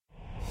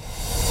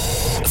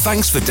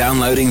Thanks for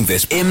downloading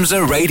this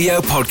IMSA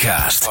Radio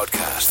podcast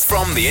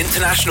from the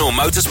International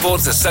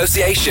Motorsports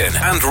Association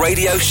and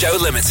Radio Show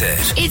Limited.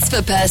 It's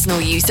for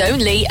personal use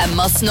only and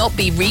must not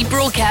be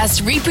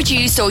rebroadcast,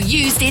 reproduced or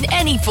used in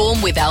any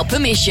form without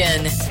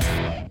permission.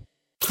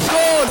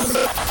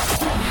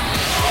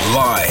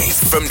 Live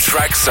from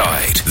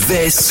trackside,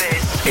 this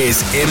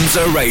is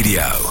IMSA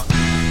Radio.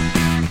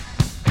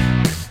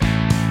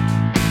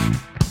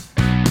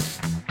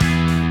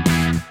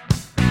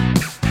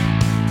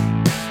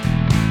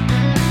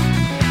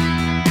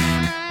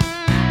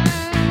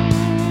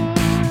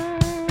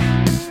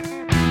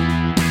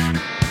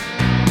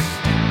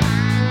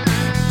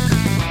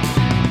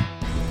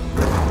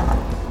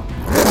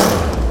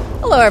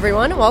 Hello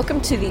everyone, and welcome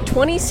to the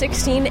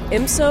 2016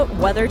 IMSA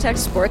WeatherTech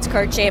Sports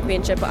Car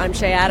Championship. I'm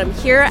Shay Adam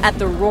here at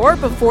the Roar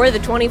before the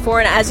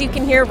 24, and as you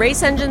can hear,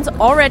 race engines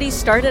already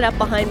started up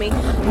behind me.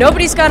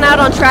 Nobody's gone out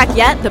on track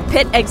yet. The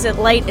pit exit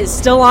light is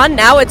still on.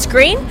 Now it's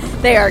green.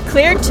 They are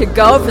cleared to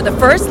go for the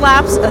first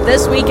laps of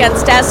this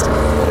weekend's test.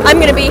 I'm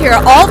going to be here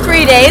all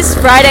 3 days,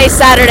 Friday,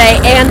 Saturday,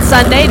 and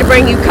Sunday, to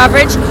bring you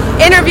coverage,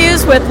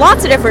 interviews with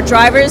lots of different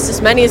drivers,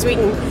 as many as we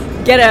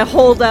can get a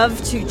hold of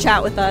to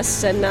chat with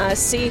us and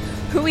see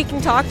who we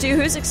can talk to,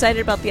 who's excited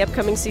about the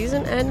upcoming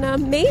season,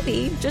 and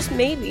maybe, just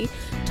maybe,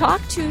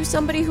 talk to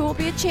somebody who will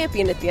be a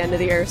champion at the end of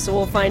the year. So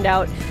we'll find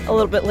out a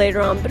little bit later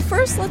on. But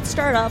first, let's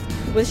start off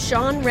with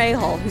Sean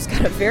Rahal, who's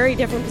got a very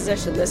different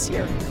position this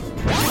year.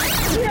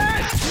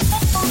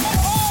 Yes!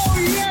 Oh,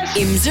 yes!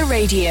 IMSA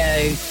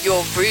Radio,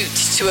 your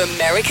route to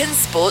American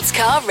sports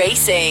car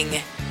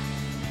racing.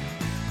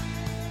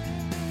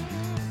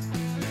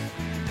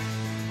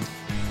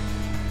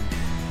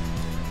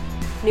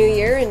 New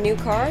year and new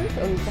car,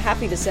 I'm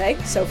happy to say.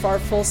 So far,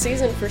 full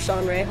season for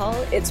Sean Rahal.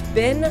 It's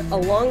been a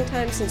long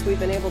time since we've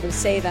been able to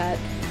say that.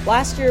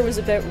 Last year was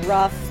a bit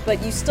rough,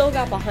 but you still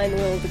got behind the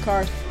wheel of the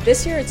car.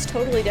 This year, it's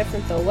totally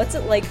different, though. What's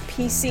it like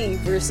PC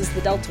versus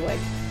the Delta Wing?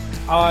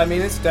 I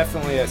mean, it's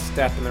definitely a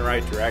step in the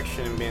right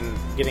direction. I mean,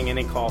 getting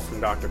any call from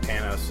Dr.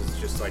 Panos is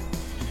just like,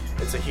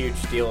 it's a huge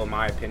deal in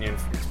my opinion,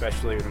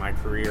 especially in my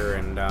career,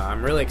 and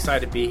I'm really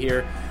excited to be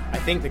here. I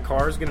think the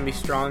car is going to be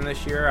strong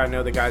this year. I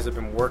know the guys have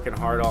been working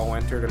hard all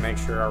winter to make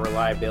sure our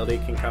reliability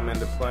can come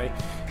into play,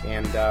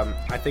 and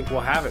I think we'll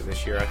have it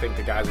this year. I think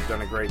the guys have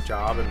done a great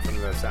job, and from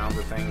the sounds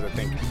of things, I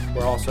think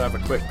we'll also have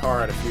a quick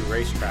car at a few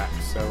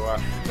racetracks. So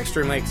I'm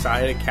extremely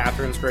excited.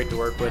 Catherine's great to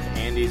work with.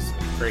 Andy's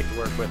great to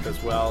work with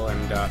as well,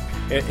 and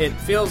it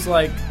feels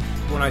like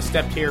when I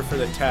stepped here for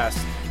the test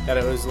that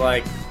it was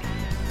like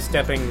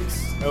stepping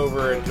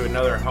over into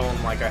another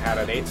home like I had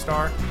at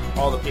 8-Star.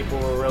 All the people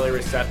were really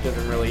receptive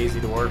and really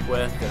easy to work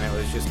with, and it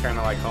was just kind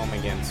of like home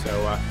again.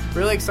 So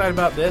really excited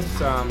about this.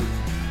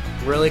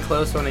 Really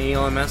close on an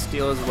ELMS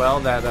deal as well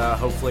that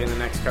hopefully in the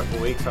next couple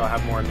of weeks I'll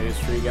have more news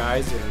for you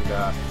guys.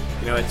 And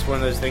it's one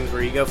of those things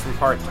where you go from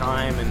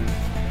part-time and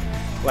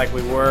like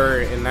we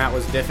were, and that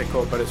was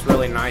difficult, but it's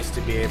really nice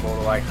to be able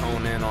to like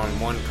hone in on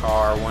one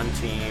car, one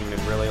team, and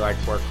really like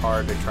work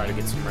hard to try to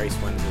get some race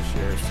wins this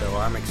year. So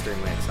I'm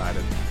extremely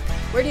excited.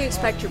 Where do you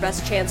expect your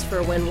best chance for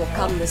a win will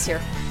come this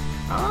year?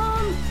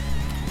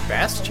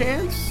 Best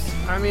chance?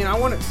 I mean, I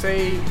wouldn't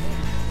say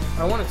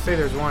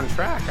there's one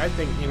track. I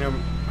think,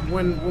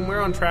 when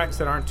we're on tracks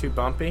that aren't too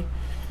bumpy,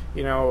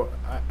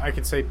 I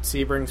could say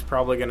Sebring's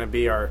probably going to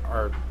be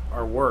our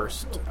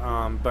worst.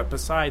 But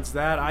besides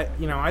that,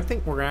 I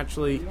think we're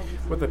actually,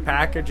 with the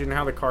package and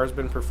how the car's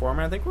been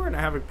performing, I think we're going to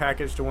have a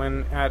package to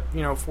win at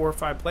 4 or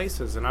 5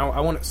 places. And I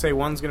wouldn't say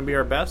one's going to be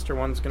our best or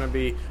one's going to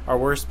be our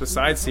worst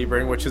besides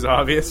Sebring, which is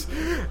obvious.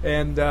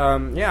 And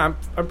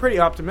I'm pretty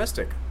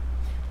optimistic.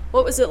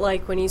 What was it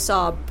like when you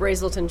saw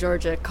Brazelton,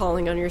 Georgia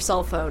calling on your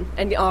cell phone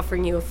and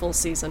offering you a full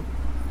season?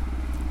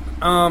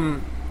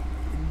 When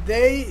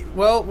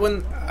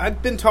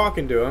I've been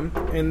talking to him,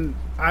 and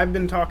I've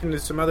been talking to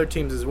some other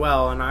teams as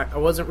well, and I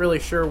wasn't really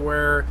sure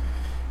where.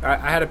 I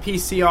had a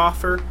PC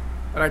offer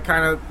that I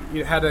kind of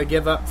had to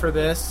give up for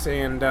this,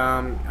 and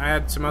I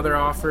had some other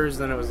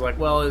offers, and it was like,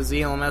 well, is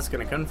ELMS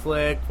going to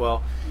conflict?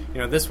 Well,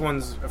 this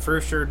one's a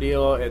for sure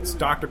deal. It's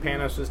Dr.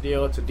 Panos'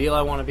 deal. It's a deal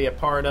I want to be a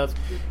part of.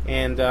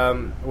 And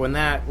when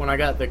I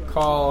got the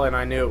call and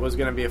I knew it was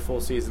going to be a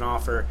full season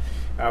offer,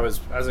 I was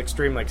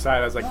extremely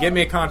excited. I was like, give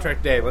me a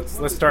contract day.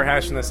 Let's start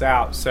hashing this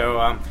out.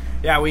 So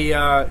we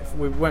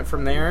went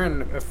from there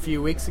and a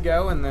few weeks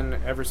ago, and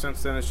then ever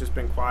since then it's just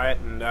been quiet.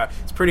 And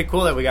it's pretty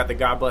cool that we got the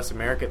God Bless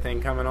America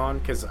thing coming on,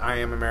 because I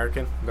am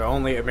American, the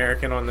only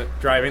American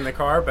driving the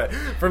car. But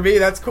for me,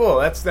 that's cool.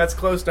 That's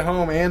close to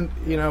home. And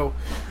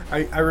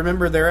I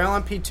remember their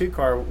LMP2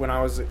 car when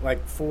I was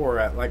like 4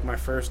 at like my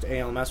first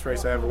ALMS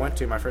race I ever went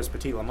to. My first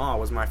Petit Le Mans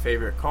was my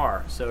favorite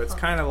car. So it's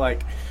kind of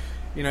like,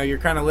 you're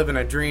kind of living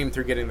a dream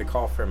through getting the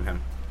call from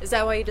him. Is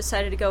that why you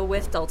decided to go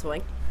with Delta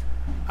Wing?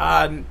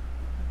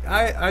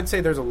 I'd say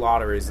there's a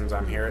lot of reasons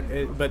I'm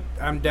here, but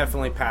I'm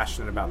definitely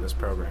passionate about this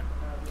program.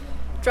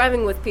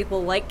 Driving with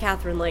people like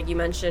Catherine, like you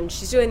mentioned,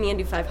 she's doing the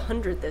Indy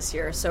 500 this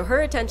year, so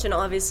her attention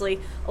obviously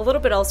a little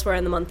bit elsewhere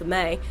in the month of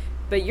May,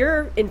 but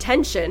your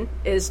intention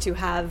is to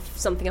have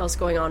something else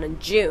going on in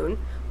June.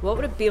 What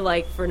would it be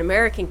like for an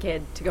American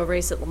kid to go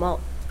race at Le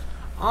Mans?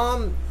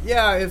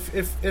 Yeah,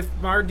 if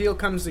our deal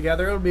comes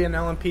together, it'll be an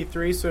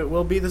LMP3, so it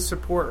will be the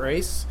support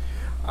race.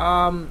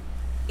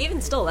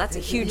 Even still, that's a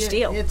huge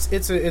deal.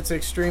 It's an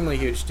extremely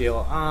huge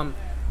deal.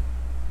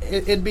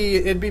 It'd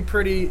be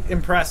pretty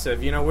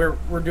impressive. You know,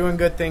 we're doing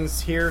good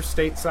things here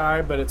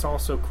stateside, but it's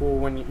also cool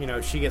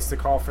when she gets the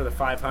call for the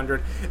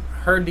 500.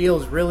 Her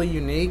deal is really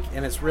unique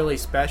and it's really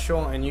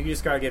special, and you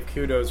just gotta give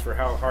kudos for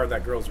how hard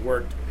that girl's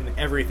worked in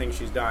everything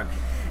she's done.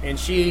 And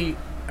she,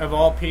 of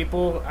all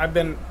people, I've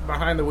been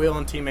behind the wheel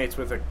and teammates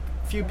with a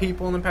few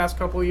people in the past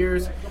couple of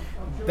years.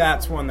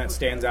 That's one that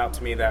stands out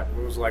to me that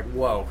was like,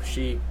 whoa,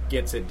 she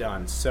gets it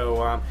done.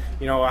 So, I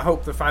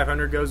hope the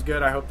 500 goes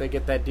good. I hope they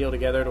get that deal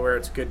together to where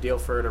it's a good deal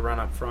for her to run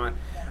up front.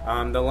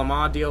 The Le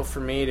Mans deal for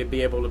me to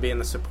be able to be in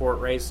the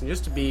support race and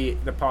just to be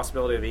the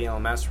possibility of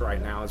ELMS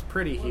right now is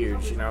pretty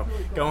huge.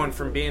 Going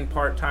from being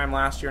part-time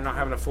last year, not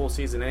having a full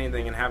season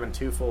anything, and having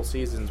 2 full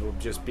seasons will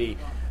just be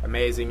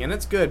amazing. And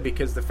it's good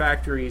because the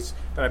factories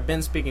that I've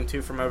been speaking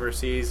to from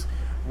overseas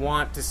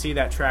want to see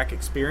that track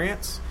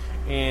experience.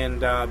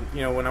 And,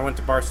 when I went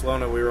to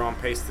Barcelona, we were on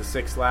pace the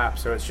 6th lap.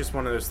 So it's just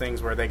one of those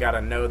things where they got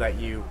to know that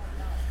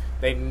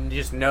they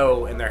just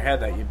know in their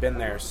head that you've been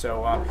there.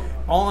 So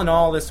all in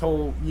all, this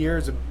whole year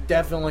is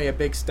definitely a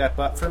big step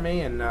up for me,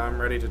 and I'm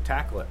ready to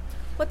tackle it.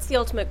 What's the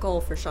ultimate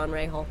goal for Sean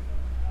Rahal?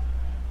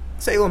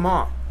 Say Le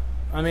Mans.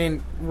 I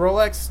mean,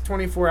 Rolex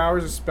 24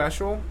 Hours is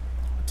special.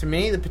 To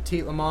me, the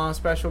Petite Le Mans is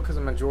special because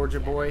I'm a Georgia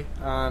boy.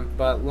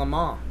 But Le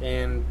Mans,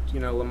 and,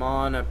 Le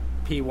Mans, a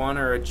P1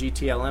 or a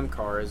GTLM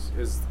car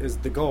is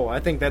the goal. I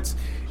think that's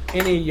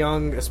any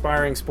young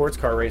aspiring sports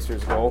car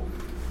racer's goal.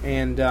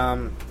 And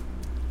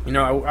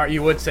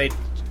you would say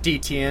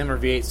DTM or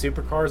V8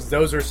 supercars.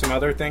 Those are some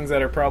other things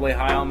that are probably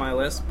high on my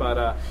list,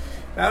 but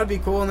that would be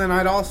cool. And then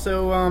I'd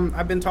also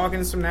I've been talking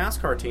to some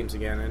NASCAR teams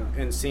again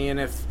and seeing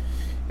if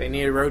they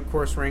need a road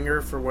course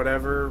ringer for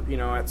whatever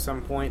at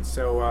some point.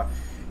 So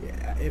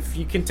if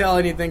you can tell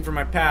anything from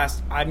my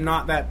past, I'm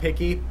not that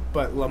picky,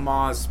 but Le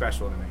Mans is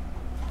special to me.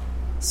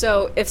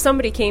 So if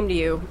somebody came to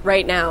you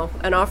right now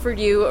and offered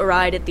you a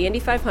ride at the Indy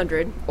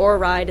 500 or a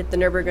ride at the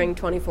Nürburgring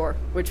 24,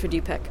 which would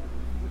you pick?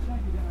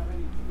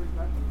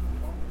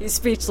 He's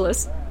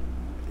speechless.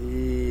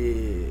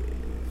 I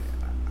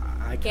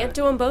can't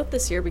do them both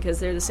this year because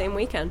they're the same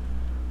weekend.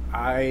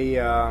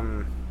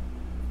 I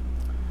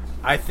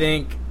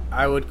think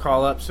I would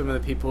call up some of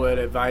the people that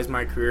advise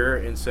my career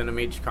and send them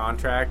each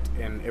contract,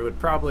 and it would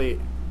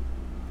probably,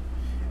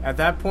 at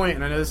that point,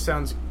 and I know this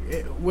sounds,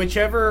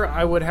 whichever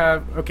I would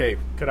have, okay,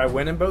 could I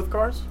win in both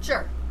cars?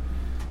 Sure.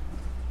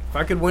 If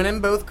I could win in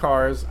both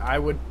cars, I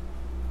would,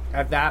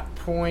 at that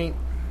point,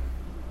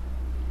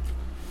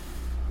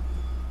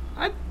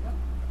 I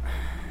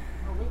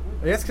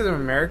guess because I'm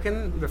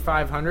American, the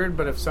 500,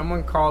 but if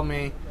someone called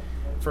me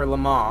for Le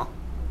Mans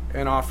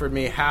and offered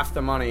me half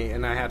the money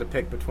and I had to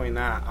pick between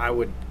that, I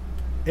would,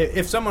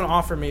 if someone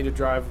offered me to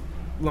drive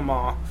Le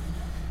Mans,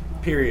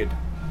 period,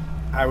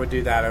 I would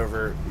do that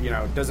over,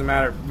 doesn't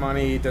matter,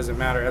 money doesn't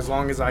matter, as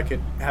long as I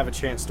could have a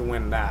chance to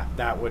win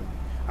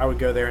I would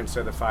go there instead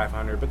of the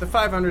 500. But the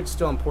 500 is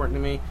still important to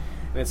me,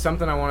 and it's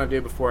something I want to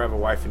do before I have a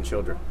wife and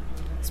children.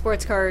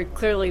 Sports car,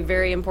 clearly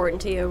very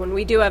important to you. And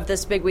we do have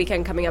this big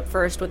weekend coming up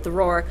first with the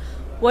Roar.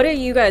 What are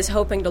you guys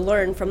hoping to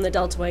learn from the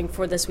Delta Wing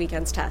for this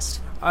weekend's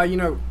test?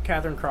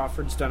 Catherine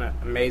Crawford's done an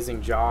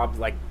amazing job.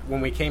 Like,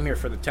 when we came here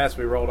for the test,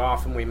 we rolled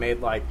off and we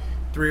made,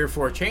 3 or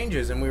 4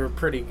 changes, and we were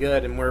pretty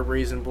good, and we're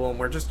reasonable, and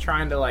we're just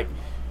trying to,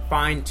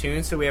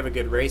 fine-tune so we have a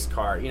good race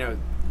car.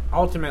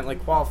 Ultimately,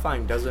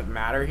 qualifying doesn't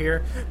matter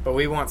here, but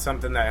we want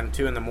something that at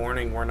 2 in the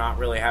morning we're not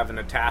really having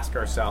to task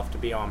ourselves to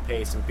be on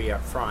pace and be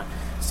up front.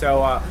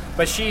 So,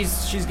 but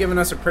she's given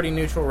us a pretty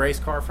neutral race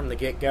car from the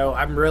get-go.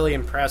 I'm really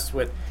impressed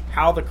with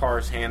how the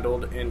car's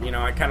handled, and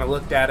I kind of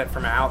looked at it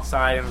from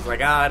outside and was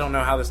like, I don't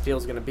know how this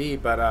deal's going to be,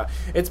 but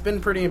it's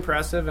been pretty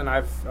impressive, and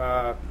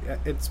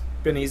it's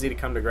been easy to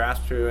come to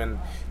grasp to, and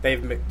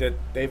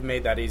they've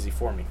made that easy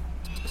for me.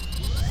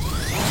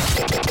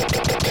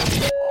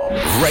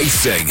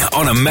 Racing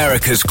on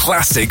America's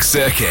classic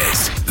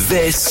circuits.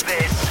 This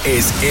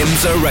is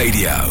IMSA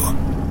Radio.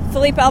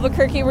 Philippe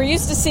Albuquerque, we're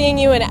used to seeing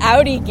you in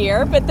Audi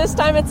gear, but this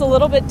time it's a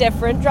little bit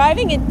different.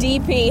 Driving a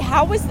DP,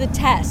 how was the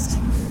test?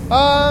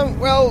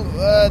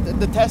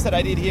 The test that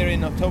I did here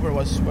in October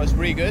was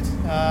really good.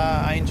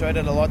 I enjoyed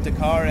it a lot, the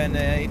car, and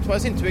it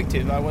was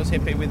intuitive. I was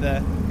happy with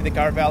the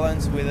car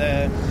balance, with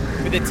the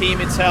team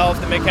itself,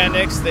 the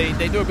mechanics.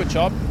 They do a good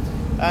job,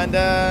 and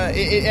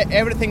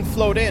everything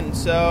flowed in.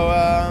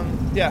 So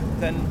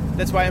then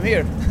that's why I'm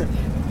here.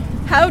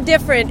 How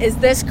different is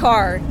this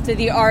car to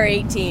the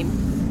R18?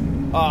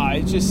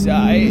 It's just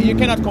you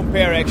cannot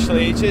compare.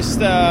 Actually, it's just.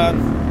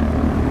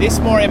 It's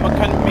more a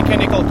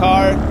mechanical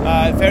car,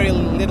 very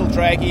little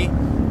draggy.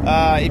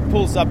 It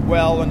pulls up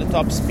well on the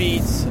top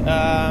speeds,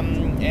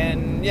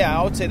 and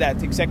I would say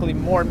that exactly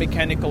more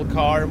mechanical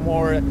car,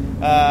 more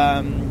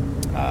back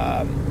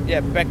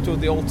to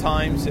the old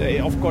times.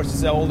 Of course,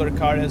 it's an older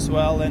car as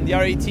well, and the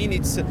R18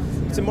 it's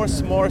a more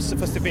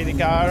sophisticated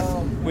car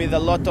with a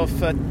lot of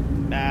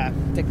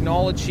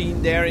technology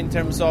in there in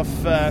terms of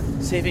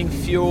saving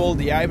fuel,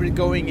 the hybrid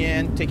going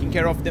in, taking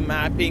care of the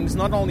mappings,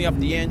 not only of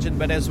the engine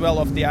but as well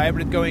of the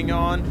hybrid going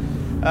on.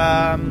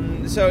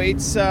 So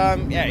it's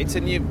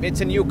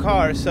a new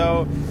car.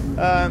 So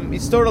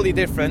it's totally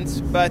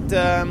different, but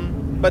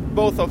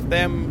both of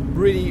them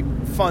really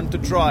fun to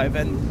drive,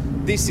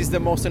 and this is the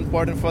most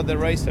important for the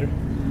racer.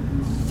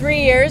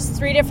 3 years,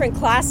 3 different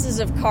classes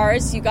of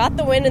cars. You got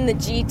the win in the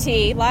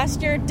GT.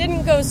 Last year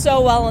didn't go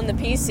so well in the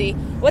PC.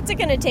 What's it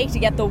going to take to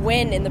get the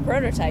win in the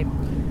prototype?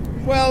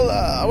 Well,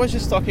 I was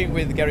just talking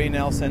with Gary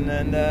Nelson,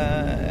 and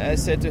I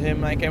said to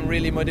him, like, I'm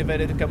really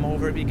motivated to come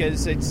over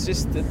because it's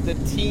just the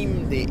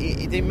team,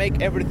 they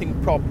make everything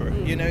proper.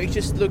 You know, you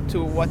just look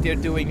to what they're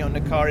doing on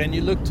the car, and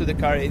you look to the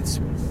car, it's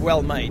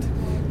well made.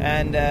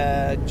 And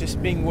just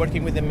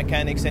working with the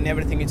mechanics and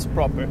everything is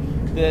proper.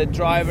 The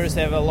drivers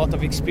have a lot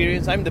of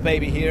experience. I'm the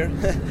baby here.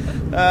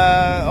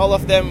 All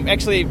of them,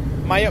 actually,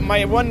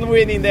 my one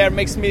win in there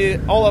makes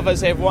all of us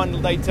have one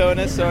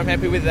Daytona, so I'm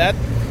happy with that.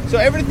 So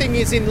everything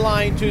is in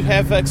line to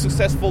have a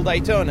successful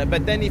Daytona,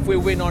 but then if we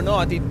win or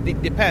not,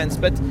 it depends.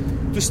 But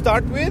to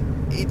start with,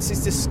 it's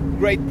this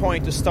great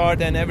point to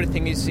start, and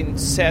everything is in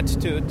set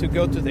to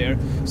go to there.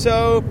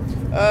 So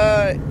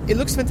it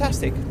looks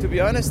fantastic, to be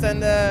honest,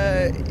 and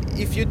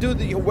if you do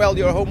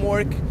your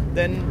homework,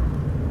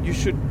 then you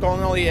should not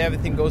only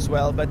everything goes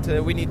well, but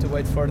we need to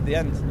wait for the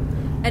end.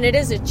 And it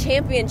is a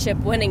championship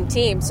winning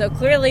team, so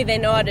clearly they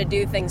know how to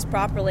do things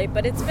properly,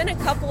 but it's been a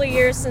couple of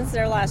years since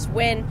their last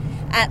win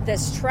at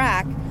this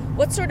track.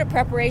 What sort of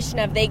preparation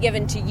have they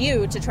given to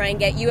you to try and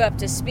get you up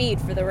to speed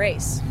for the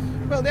race?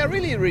 Well, they're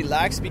really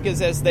relaxed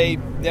because as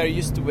they're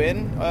used to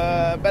win,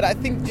 but I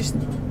think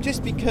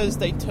just because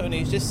Daytona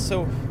is just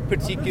so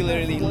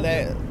particularly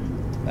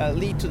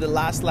lead to the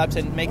last laps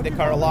and make the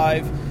car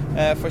alive.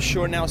 For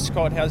sure now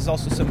Scott has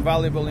also some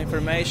valuable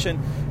information.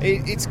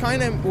 It's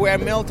kind of we're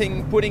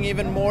melting, putting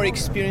even more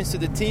experience to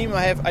the team.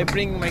 I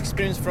bring my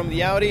experience from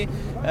the Audi,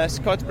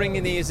 Scott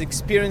bringing his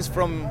experience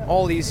from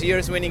all these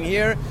years winning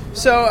here.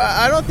 So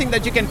I don't think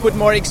that you can put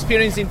more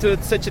experience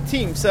into such a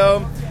team.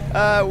 So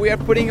we are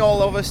putting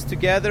all of us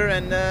together,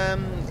 and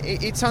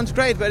it sounds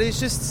great, but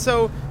it's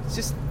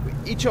just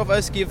each of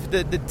us give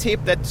the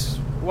tip that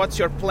what's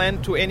your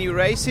plan to any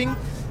racing.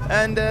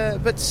 And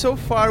but so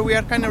far we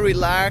are kind of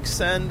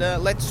relaxed, and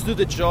let's do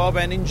the job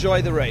and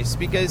enjoy the race,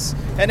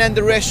 and then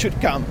the rest should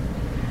come,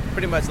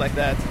 pretty much like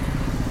that.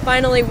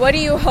 Finally, what do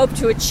you hope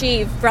to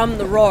achieve from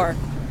the Roar?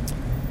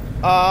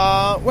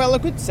 Well, a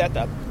good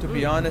setup, to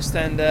be honest,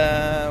 and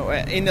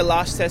in the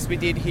last test we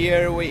did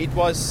here, it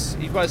was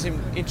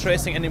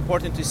interesting and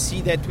important to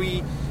see that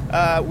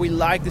we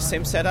like the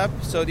same setup,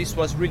 so this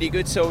was really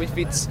good. So if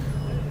it's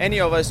any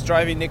of us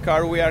driving the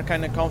car, we are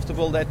kind of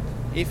comfortable that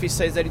if he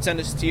says that it's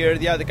understeer,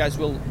 the other guys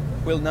will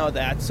know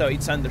that, so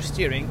it's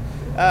understeering.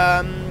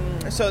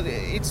 So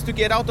it's to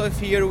get out of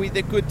here with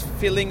a good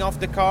feeling of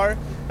the car,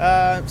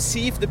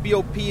 see if the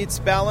BOP is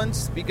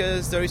balanced,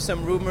 because there is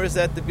some rumors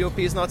that the BOP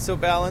is not so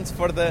balanced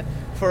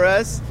for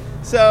us.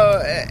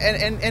 So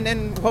and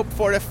then hope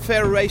for a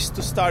fair race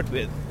to start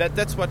with.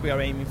 That's what we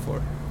are aiming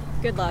for.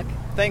 Good luck.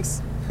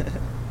 Thanks.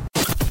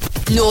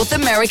 North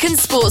American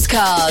Sports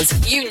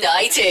Cars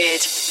United.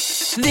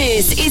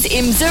 This is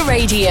IMSA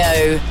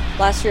Radio.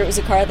 Last year it was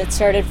a car that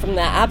started from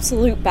the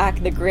absolute back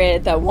of the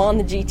grid, that won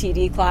the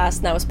GTD class,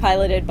 and that was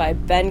piloted by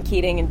Ben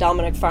Keating and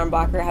Dominic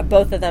Farnbacher. I have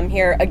both of them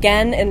here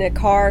again in a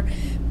car.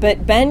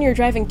 But Ben, you're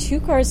driving 2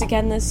 cars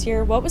again this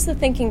year. What was the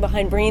thinking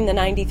behind bringing the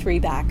 93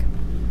 back?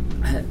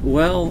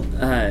 Well,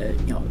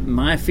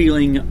 my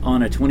feeling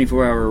on a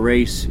 24-hour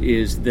race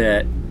is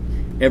that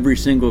every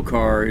single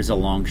car is a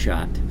long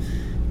shot.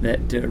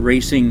 That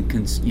racing,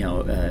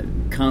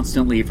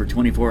 constantly for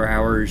 24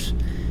 hours,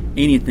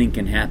 anything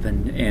can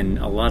happen, and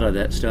a lot of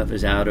that stuff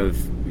is out of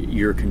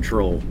your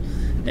control.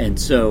 And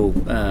so,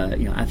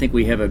 I think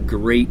we have a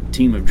great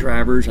team of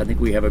drivers. I think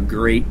we have a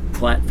great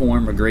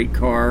platform, a great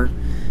car,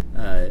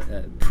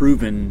 a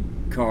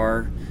proven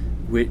car,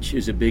 which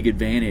is a big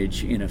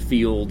advantage in a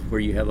field where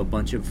you have a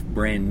bunch of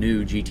brand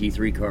new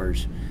GT3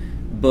 cars.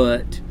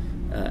 But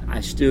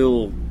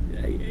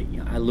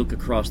I look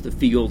across the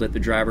field at the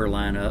driver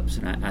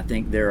lineups, and I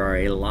think there are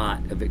a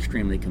lot of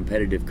extremely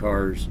competitive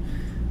cars.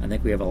 I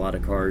think we have a lot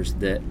of cars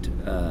that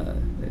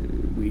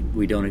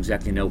we don't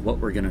exactly know what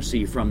we're going to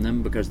see from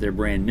them because they're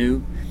brand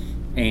new.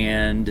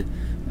 And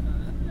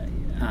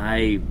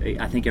I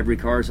think every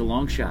car is a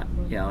long shot.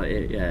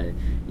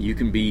 You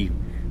can be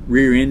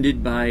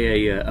rear-ended by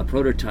a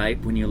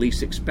prototype when you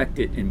least expect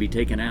it and be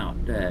taken out,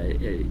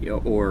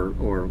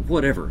 or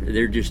whatever.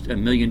 There are just a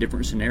million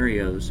different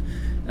scenarios,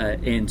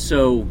 and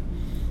so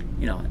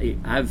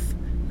I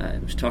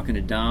was talking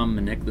to Dom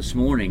and Nick this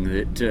morning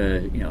that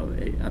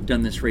I've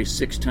done this race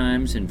 6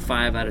 times, and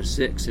 5 out of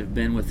 6 have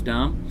been with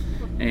Dom,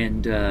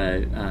 and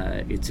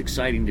it's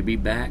exciting to be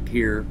back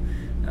here.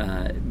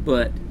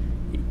 But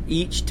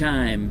each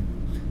time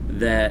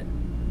that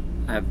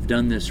I've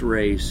done this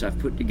race, I've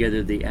put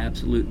together the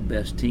absolute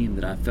best team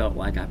that I felt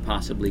like I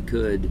possibly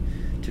could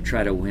to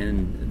try to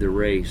win the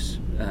race.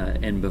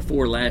 And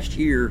before last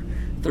year,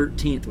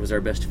 13th was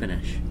our best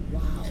finish.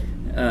 Wow.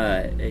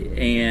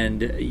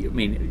 And I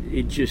mean,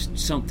 it just,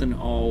 something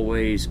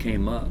always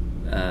came up.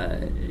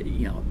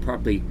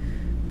 Probably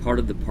part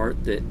of the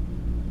part that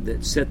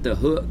set the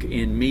hook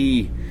in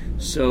me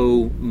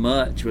so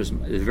much was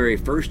the very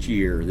first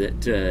year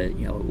that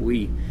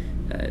we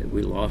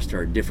lost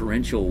our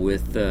differential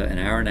with an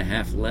hour and a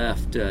half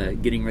left,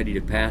 getting ready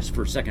to pass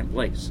for second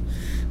place.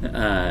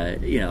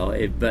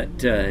 It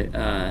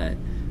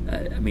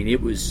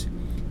was.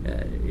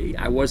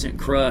 I wasn't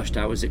crushed.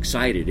 I was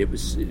excited. It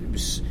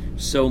was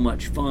so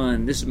much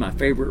fun. This is my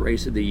favorite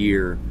race of the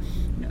year,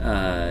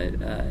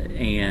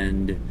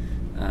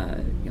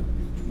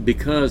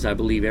 because I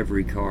believe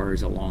every car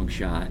is a long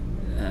shot.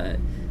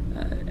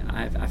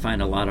 I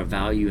find a lot of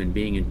value in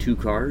being in two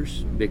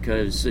cars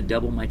because it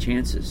double my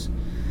chances.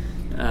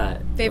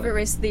 Favorite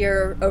race of the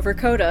year over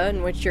COTA,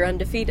 in which you're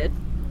undefeated.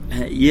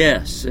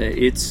 Yes,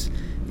 that's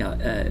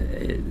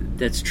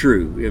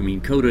true. I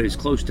mean, COTA is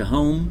close to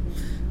home.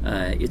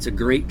 It's a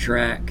great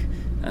track,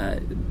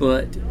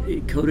 but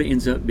COTA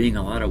ends up being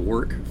a lot of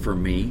work for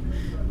me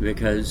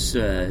because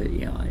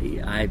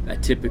I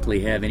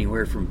typically have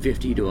anywhere from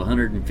 50 to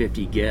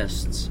 150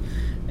 guests,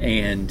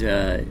 and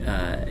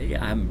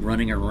I'm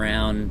running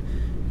around,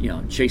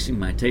 chasing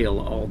my tail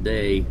all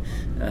day,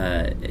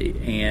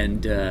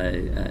 and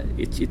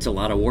it's a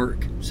lot of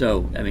work.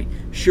 So, I mean,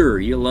 sure,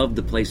 you love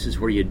the places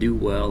where you do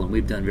well, and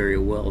we've done very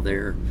well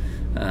there.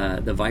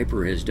 The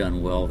Viper has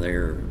done well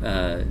there,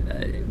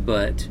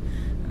 but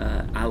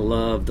I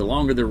love, the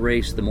longer the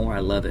race, the more I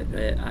love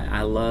it.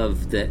 I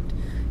love that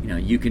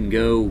you can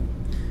go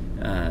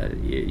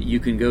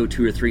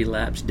 2 or 3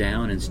 laps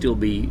down and still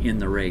be in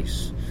the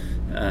race.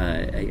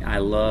 I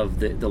love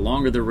that the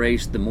longer the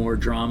race, the more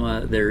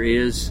drama there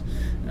is,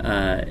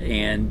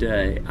 and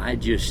I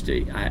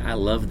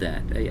love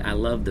that. I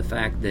love the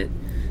fact that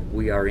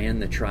we are in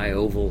the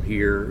Tri-Oval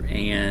here,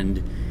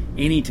 and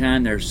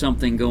anytime there's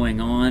something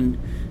going on,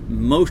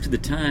 most of the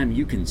time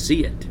you can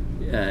see it.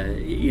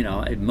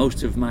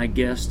 Most of my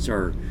guests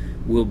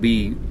will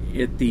be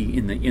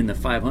in the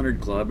 500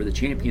 Club or the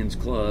Champions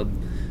Club,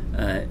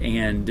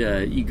 and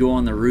you go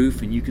on the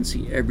roof and you can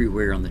see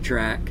everywhere on the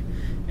track,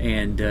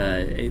 and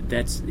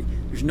there's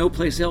no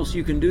place else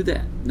you can do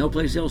that. No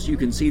place else you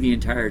can see the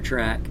entire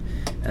track,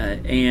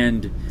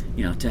 and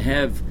to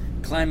have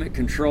climate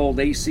controlled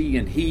AC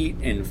and heat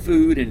and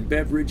food and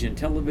beverage and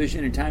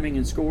television and timing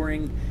and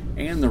scoring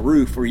and the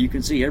roof where you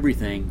can see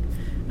everything.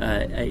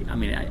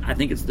 I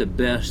think it's the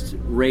best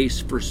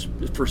race for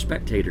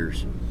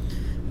spectators.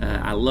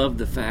 I love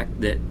the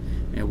fact that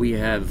we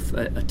have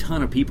a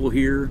ton of people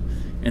here,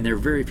 and there are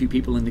very few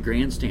people in the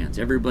grandstands.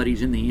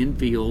 Everybody's in the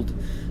infield,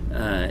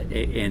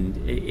 and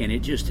it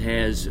just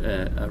has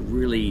a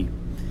really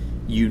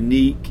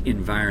unique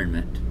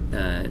environment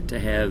to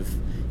have.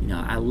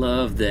 I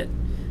love that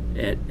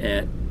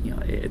at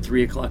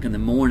 3 o'clock in the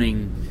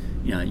morning,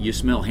 you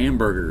smell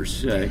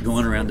hamburgers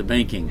going around the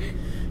banking.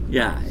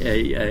 Yeah,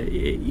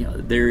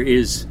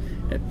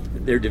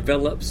 there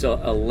develops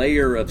a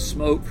layer of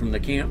smoke from the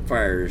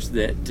campfires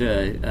that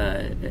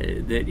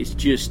is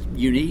just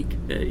unique.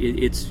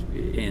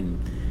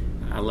 And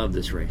I love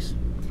this race.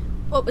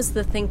 What was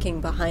the thinking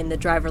behind the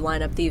driver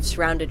lineup that you've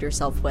surrounded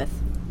yourself with?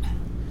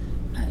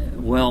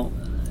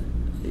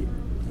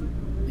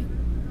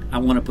 I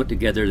want to put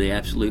together the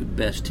absolute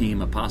best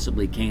team I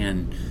possibly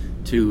can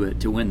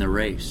to win the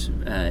race,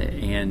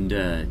 and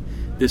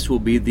this will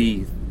be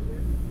the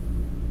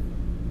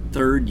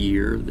third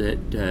year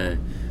that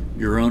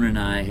Jeroen and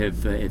I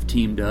have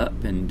teamed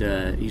up, and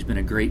he's been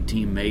a great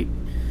teammate.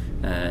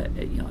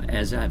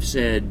 As I've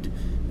said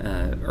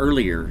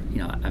earlier,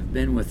 I've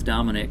been with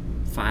Dominic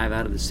 5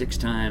 out of the 6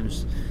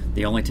 times.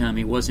 The only time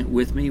he wasn't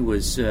with me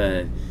was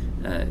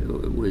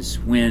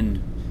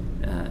when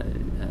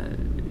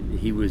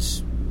he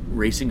was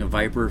racing a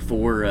Viper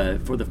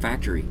for the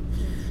factory,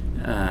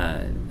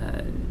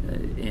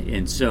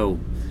 and so.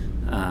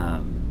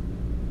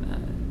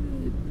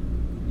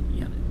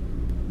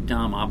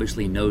 Dom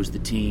obviously knows the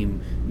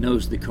team,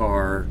 knows the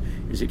car,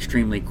 is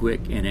extremely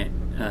quick in it,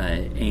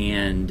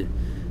 and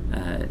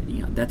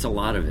that's a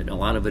lot of it. A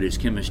lot of it is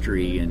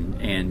chemistry,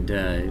 and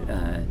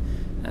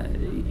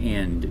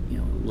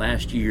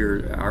last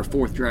year our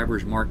 4th driver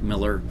is Mark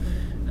Miller.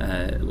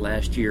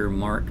 Last year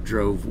Mark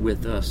drove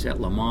with us at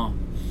Le Mans,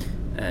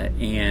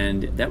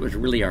 and that was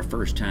really our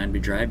first time to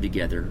drive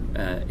together,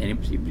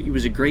 and it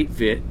was a great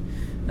fit.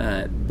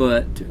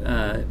 But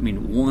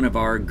one of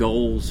our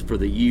goals for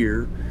the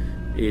year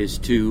is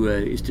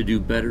to do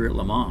better at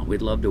Le Mans.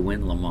 We'd love to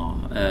win Le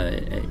Mans,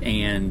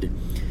 and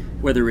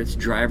whether it's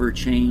driver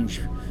change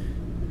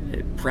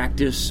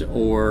practice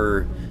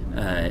or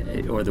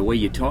the way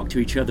you talk to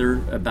each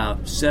other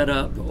about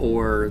setup,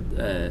 or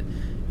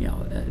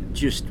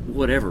just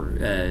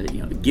whatever,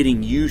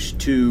 getting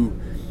used to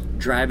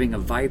driving a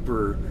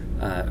Viper.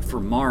 For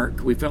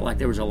Mark, we felt like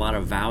there was a lot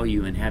of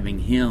value in having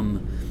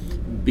him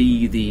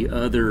be the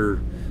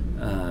other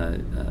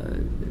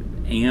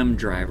am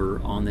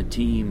driver on the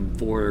team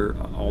for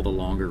all the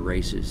longer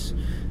races.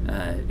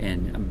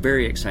 And I'm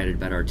very excited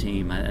about our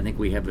team. I think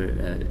we have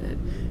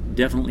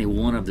definitely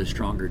one of the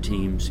stronger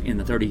teams in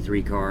the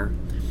 33 car.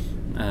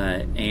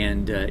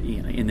 In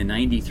the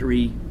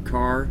 93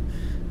 car,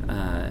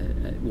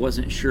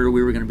 wasn't sure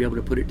we were going to be able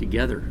to put it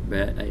together,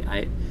 but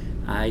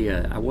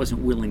I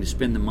wasn't willing to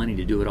spend the money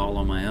to do it all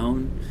on my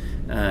own,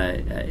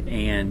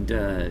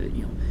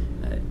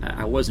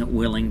 I wasn't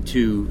willing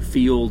to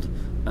field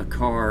a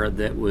car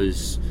that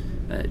was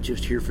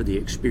just here for the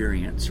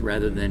experience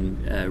rather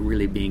than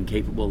really being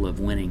capable of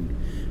winning,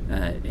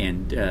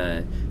 and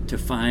to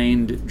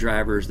find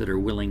drivers that are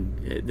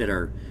willing, that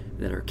are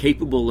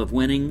capable of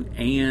winning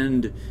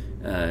and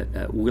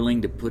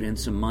willing to put in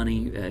some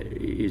money,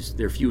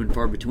 they're few and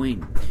far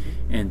between.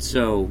 And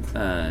so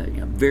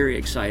I'm very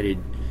excited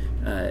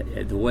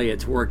the way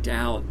it's worked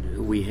out.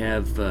 We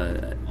have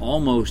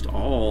almost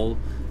all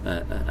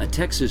a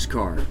Texas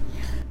car.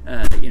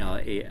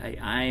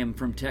 I am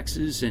from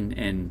Texas,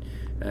 and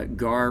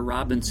Gar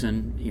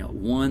Robinson,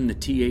 won the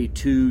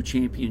TA2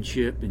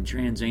 championship in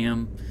Trans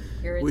Am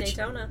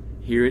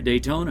here at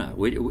Daytona,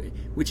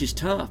 which is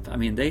tough. I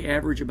mean, they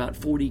average about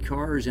 40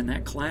 cars in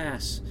that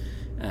class,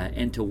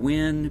 and to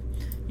win,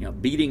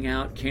 beating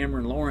out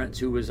Cameron Lawrence,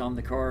 who was on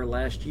the car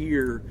last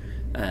year.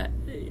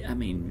 I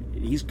mean,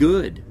 he's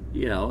good,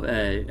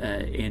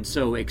 and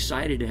so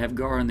excited to have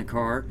Gar in the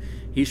car.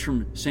 He's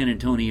from San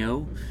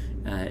Antonio,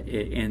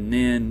 and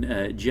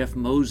then Jeff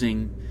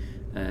Mosing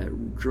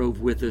drove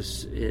with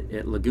us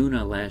at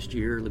Laguna last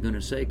year,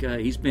 Laguna Seca.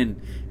 He's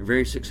been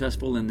very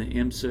successful in the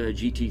IMSA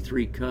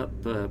GT3 Cup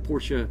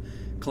Porsche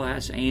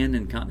class and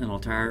in Continental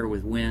Tire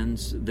with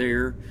wins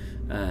there.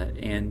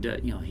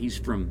 He's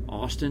from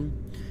Austin.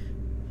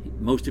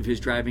 Most of his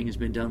driving has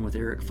been done with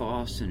Eric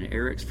Foss, and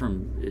Eric's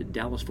from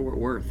Dallas-Fort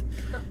Worth.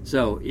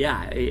 So,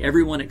 yeah,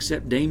 everyone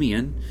except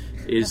Damien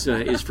is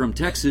from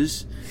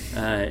Texas.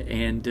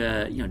 Damien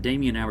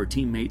and I were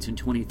teammates in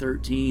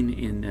 2013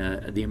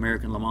 in the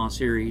American Le Mans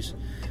Series.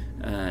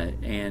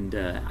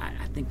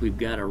 I think we've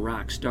got a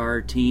rock star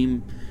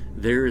team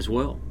there as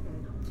well.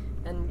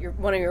 And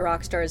one of your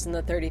rock stars in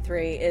the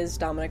 33 is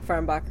Dominic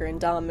Farnbacher.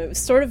 And Dom, it was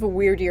sort of a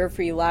weird year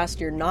for you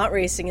last year, not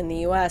racing in the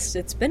U.S.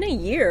 It's been a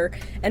year,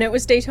 and it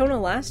was Daytona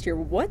last year.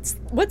 What's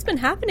been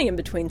happening in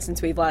between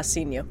since we've last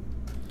seen you?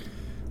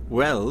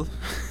 Well,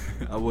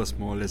 I was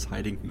more or less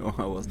hiding. No,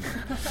 I wasn't.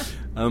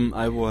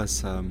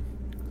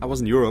 I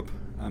was in Europe.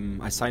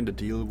 I signed a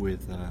deal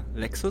with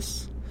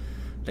Lexus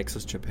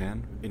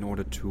Japan, in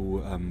order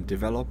to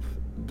develop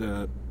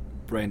the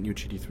brand new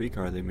GT3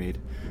 car they made.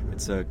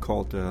 It's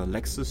called the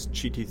Lexus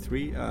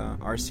GT3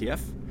 RCF,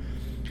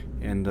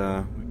 and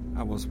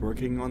I was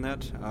working on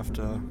that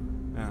after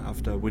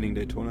winning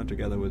Daytona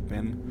together with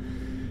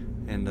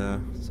Ben, and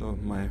so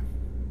my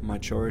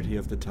majority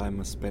of the time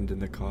was spent in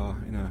the car,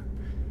 in a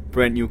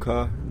brand new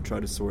car, and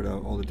try to sort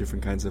out all the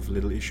different kinds of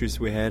little issues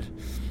we had,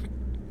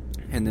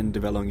 and then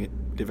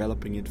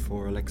developing it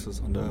for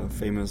Lexus on the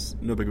famous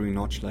Nürburgring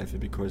Nordschleife,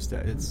 because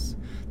that's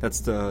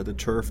the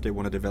turf they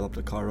want to develop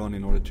the car on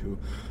in order to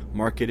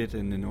market it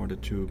and in order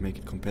to make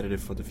it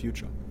competitive for the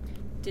future.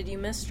 Did you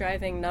miss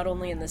driving not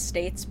only in the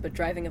States but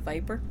driving a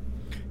Viper?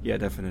 Yeah,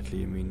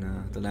 definitely. I mean,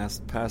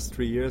 the past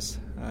 3 years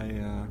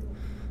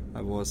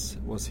I was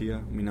here.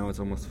 I mean, now it's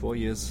almost 4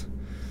 years.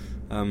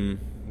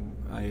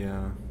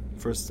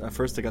 First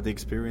I got the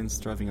experience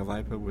driving a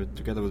Viper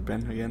together with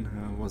Ben again.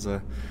 Was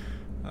a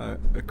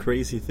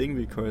crazy thing,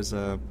 because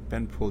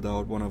Ben pulled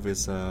out one of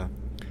his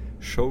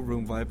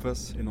showroom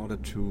Vipers in order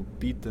to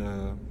beat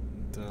the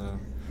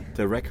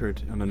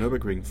record on the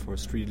Nürburgring for a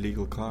street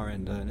legal car,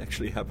 and it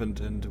actually happened,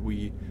 and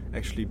we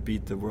actually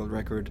beat the world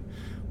record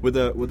with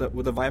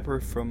a Viper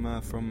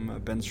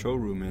from Ben's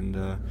showroom, and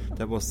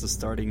that was the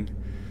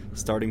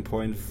starting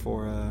point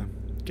for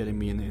getting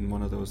me in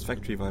one of those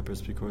factory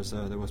Vipers, because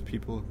there was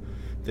people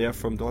there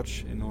from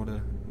Dodge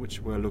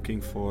which were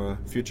looking for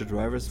future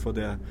drivers for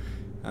their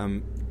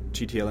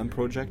GTLM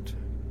project,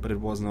 but it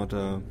was not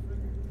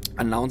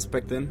announced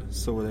back then,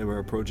 so they were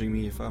approaching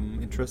me if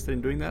I'm interested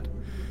in doing that.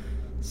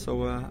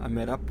 So I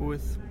met up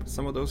with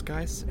some of those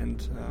guys,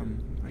 and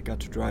I got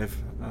to drive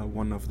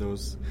one of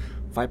those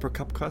Viper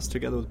Cup cars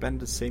together with Ben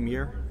the same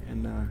year,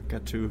 and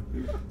got to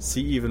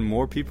see even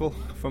more people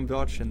from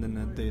Dodge. And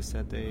then they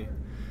said they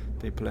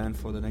plan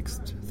for the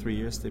next 3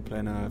 years, they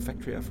plan a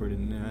factory effort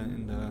in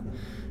the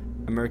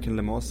American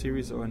Le Mans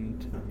Series, or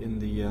in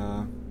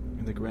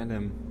the Grand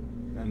Am.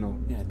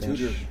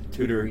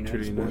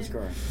 Tudor sports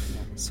car.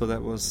 So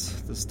that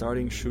was the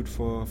starting shoot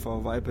for a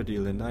Viper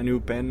deal, and I knew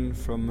Ben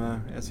from,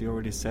 as he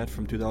already said,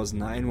 from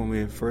 2009 when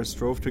we first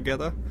drove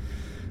together.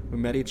 We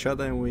met each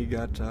other and we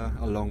got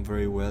along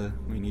very well.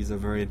 I mean, he's a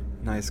very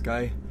nice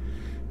guy.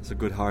 He's a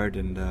good heart,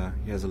 and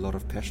he has a lot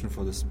of passion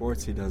for the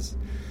sports he does.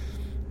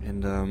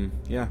 And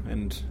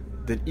and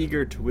that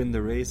eager to win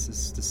the race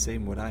is the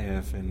same what I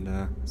have,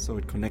 and so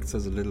it connects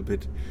us a little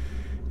bit.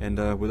 And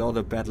with all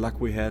the bad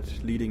luck we had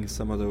leading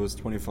some of those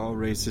 24-hour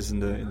races in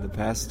the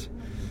past,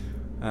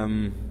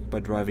 by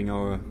driving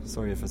our,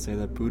 sorry if I say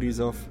that, booties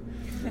off,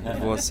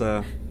 it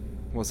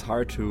was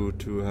hard to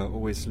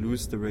always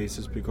lose the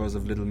races because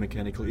of little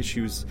mechanical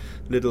issues,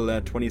 little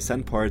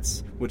 20-cent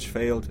parts which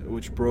failed,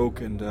 which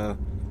broke, and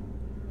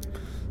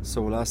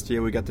so last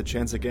year we got the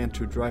chance again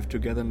to drive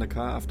together in the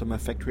car after my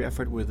factory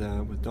effort with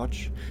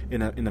Dodge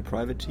in a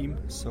private team.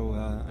 So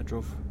I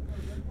drove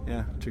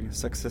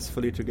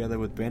successfully together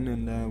with Ben,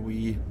 and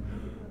we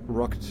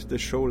rocked the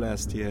show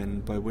last year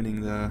and by winning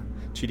the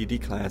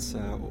GTD class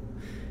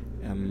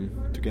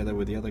together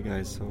with the other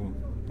guys. So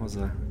it was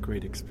a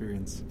great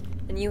experience.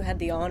 And you had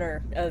the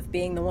honor of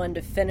being the one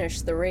to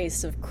finish the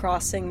race, of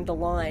crossing the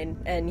line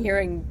and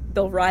hearing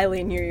Bill Riley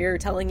in your ear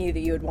telling you that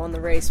you had won the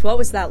race. What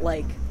was that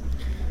like?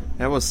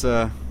 That was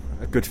a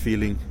good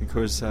feeling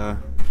because I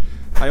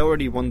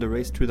already won the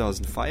race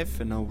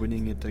 2005, and now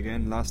winning it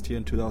again last year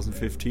in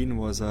 2015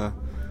 was a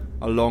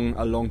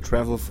long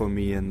travel for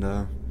me.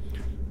 And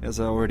as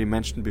I already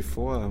mentioned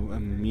before,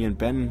 me and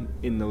Ben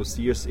in those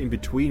years in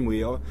between,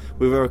 we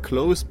were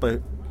close by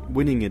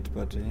winning it,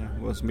 but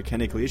it was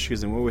mechanical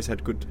issues, and we always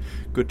had good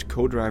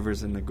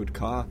co-drivers and a good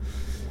car.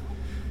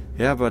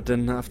 Yeah, but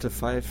then after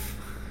five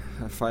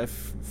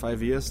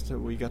years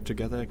we got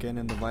together again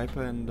in the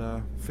Viper,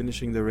 and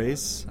finishing the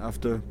race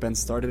after Ben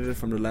started it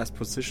from the last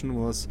position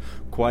was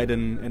quite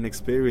an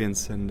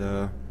experience. And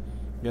the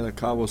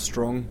car was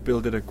strong.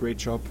 Bill did a great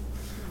job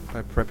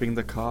by prepping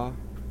the car.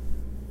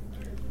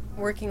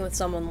 Working with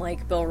someone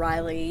like Bill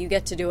Riley, you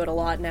get to do it a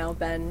lot now,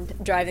 Ben,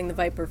 driving the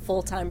Viper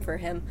full-time for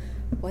him.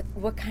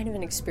 What kind of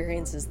an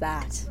experience is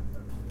that?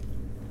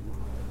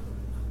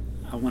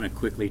 I want to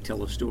quickly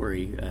tell a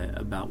story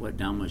about what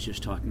Dom was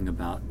just talking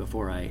about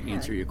before I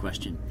answer your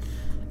question.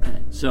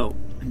 So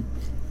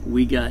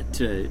we got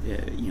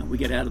we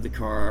get out of the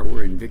car.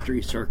 We're in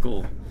Victory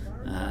Circle.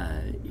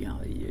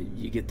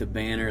 You get the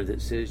banner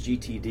that says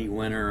GTD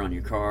winner on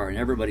your car, and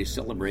everybody's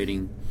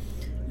celebrating.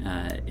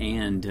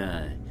 And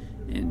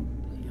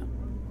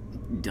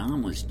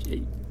Dom was,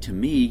 to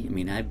me, I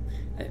mean, I've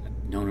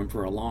known him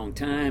for a long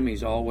time.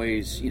 He's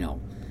always,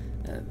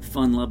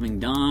 fun-loving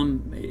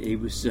Dom. He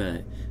was,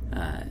 to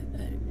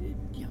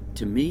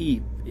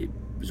me, it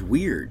was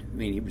weird. I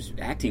mean, he was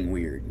acting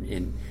weird.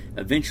 And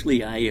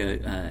eventually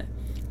I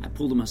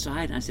pulled him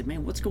aside and I said,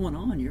 "Man, what's going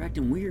on? You're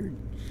acting weird."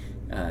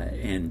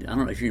 And I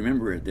don't know if you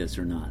remember this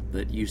or not,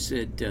 but you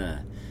said,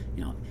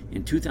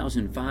 in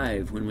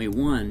 2005 when we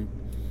won,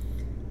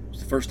 it was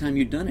the first time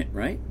you'd done it,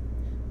 right?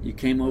 You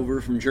came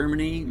over from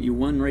Germany, you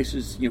won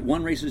races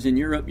in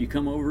Europe, you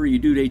come over, you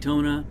do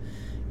Daytona,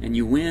 and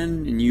you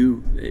win, and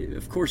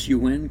of course you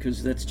win,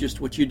 because that's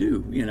just what you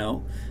do,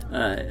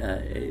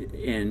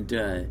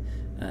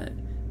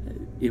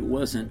 it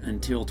wasn't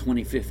until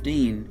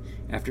 2015,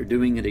 after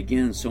doing it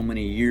again so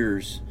many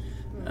years,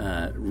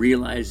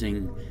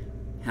 realizing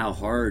how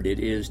hard it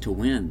is to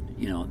win,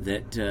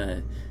 that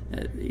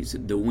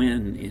the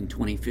win in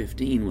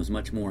 2015 was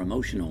much more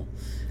emotional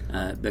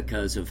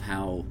because of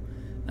how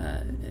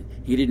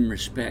he didn't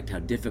respect how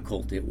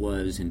difficult it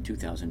was in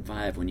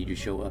 2005 when you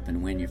just show up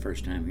and win your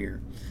first time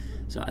here.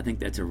 So I think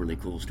that's a really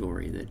cool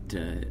story that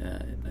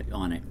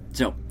on it.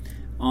 So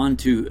on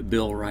to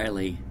Bill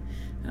Riley.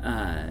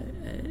 I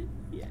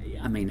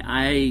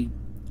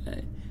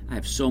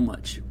have so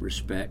much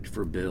respect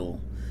for Bill.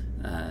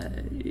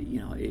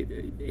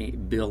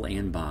 Bill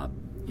and Bob.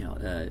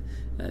 I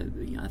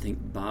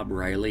think Bob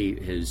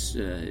Riley has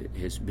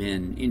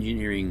been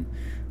engineering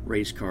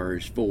race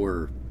cars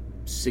for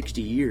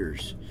 60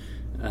 years.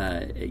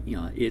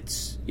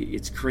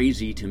 It's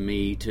crazy to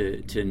me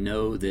to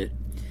know that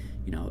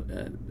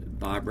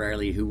Bob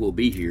Riley, who will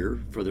be here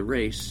for the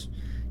race,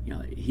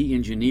 he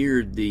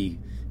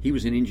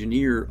was an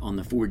engineer on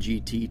the Ford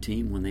GT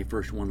team when they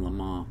first won Le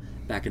Mans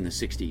back in the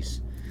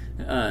 60s,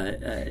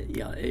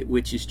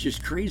 which is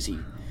just crazy.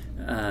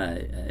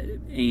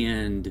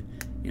 And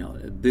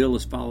Bill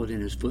has followed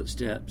in his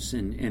footsteps,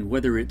 and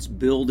whether it's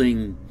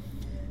building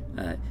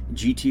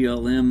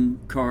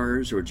GTLM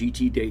cars or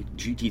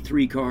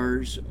GT3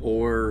 cars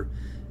or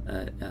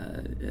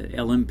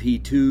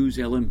LMP2s,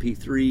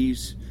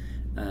 LMP3s,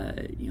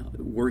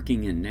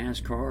 working in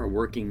NASCAR or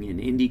working in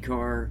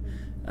IndyCar.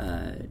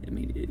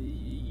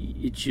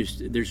 It's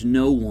just, there's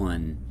no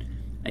one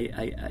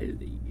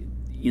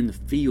in the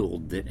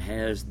field that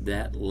has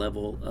that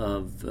level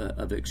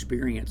of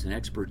experience and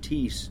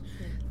expertise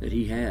that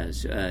he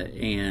has.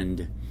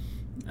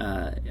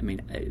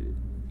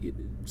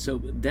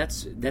 So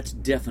that's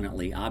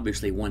definitely,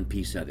 obviously, one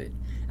piece of it.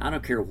 I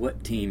don't care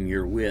what team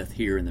you're with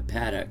here in the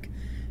paddock,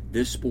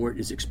 this sport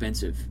is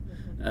expensive.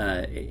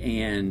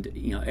 And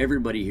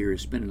everybody here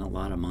is spending a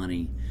lot of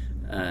money.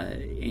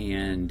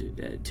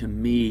 And to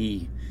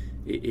me,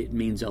 it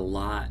means a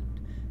lot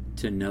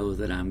to know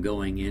that I'm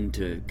going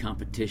into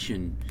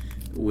competition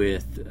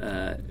with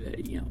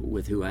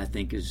who I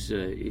think is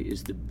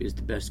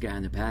the best guy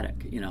in the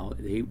paddock.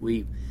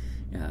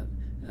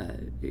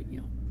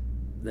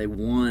 They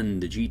won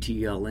the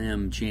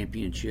GTLM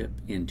championship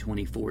in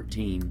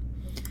 2014,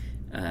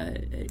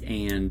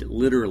 and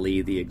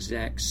literally the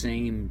exact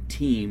same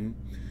team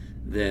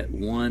that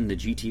won the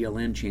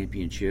GTLM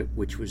championship,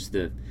 which was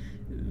the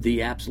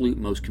absolute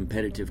most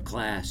competitive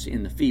class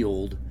in the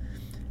field,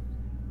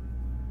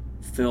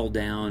 fell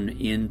down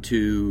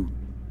into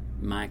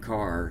my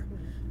car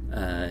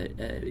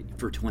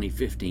for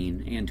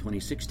 2015 and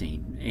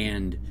 2016,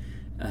 and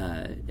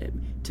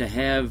to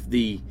have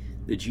the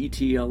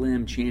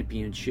GTLM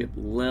championship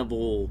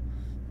level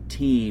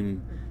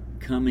team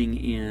coming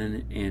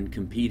in and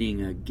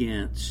competing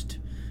against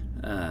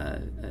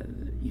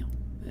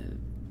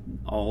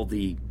all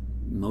the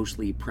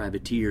mostly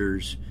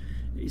privateers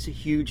is a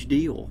huge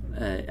deal.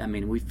 I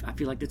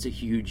feel like that's a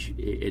huge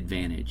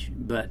advantage.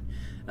 But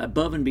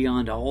above and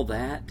beyond all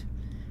that,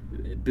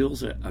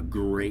 Bill's a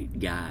great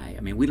guy.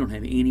 I mean, we don't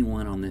have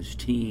anyone on this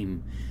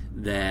team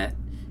that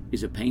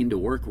is a pain to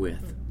work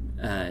with.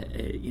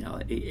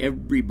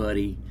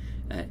 Everybody.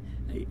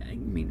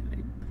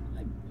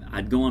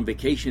 I'd go on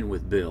vacation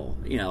with Bill.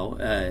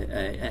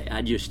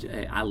 I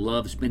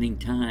love spending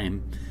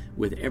time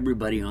with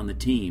everybody on the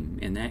team,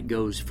 and that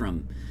goes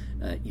from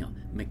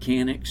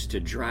mechanics to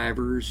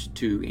drivers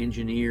to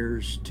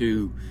engineers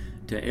to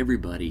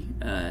everybody,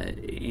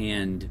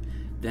 and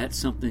that's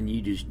something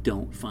you just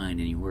don't find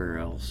anywhere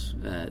else.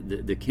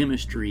 The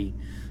chemistry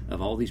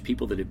of all these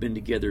people that have been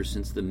together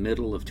since the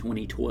middle of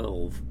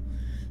 2012.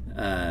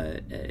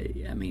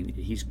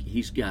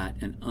 He's got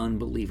an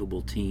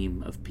unbelievable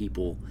team of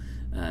people,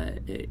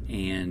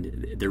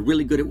 and they're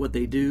really good at what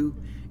they do,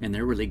 and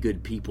they're really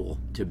good people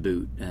to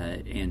boot.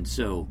 And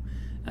so,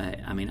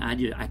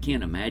 I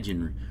can't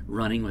imagine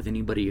running with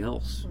anybody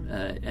else.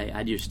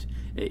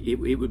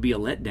 It would be a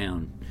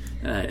letdown.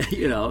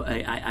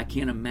 I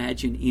can't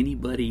imagine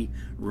anybody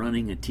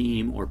running a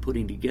team or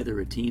putting together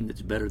a team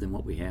that's better than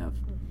what we have.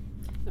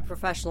 The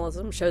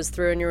professionalism shows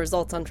through, and your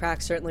results on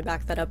track certainly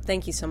back that up.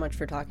 Thank you so much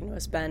for talking to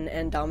us, Ben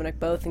and Dominic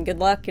both, and good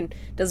luck. And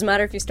it doesn't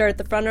matter if you start at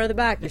the front or the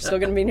back, you're still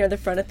going to be near the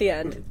front at the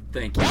end.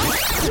 Thank you.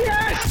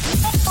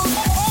 Yes!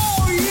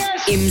 Oh,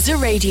 yes!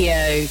 IMSA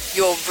Radio,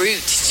 your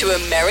route to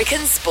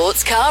American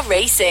sports car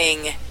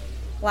racing.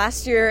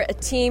 Last year, a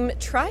team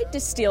tried to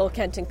steal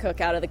Kenton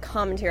Cook out of the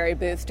commentary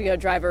booth to go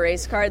drive a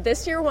race car.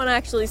 This year, one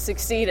actually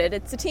succeeded.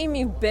 It's a team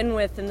you've been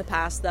with in the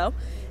past, though.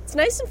 It's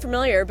nice and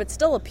familiar, but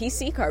still a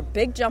PC car.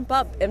 Big jump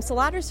up. IMSA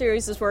Ladder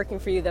Series is working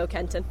for you, though,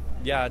 Kenton.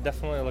 Yeah,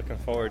 definitely looking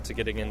forward to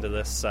getting into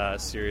this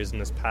series in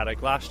this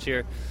paddock. Last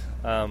year,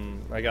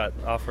 I got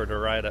offered a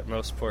ride at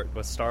Mosport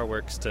with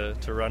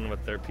Starworks to run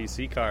with their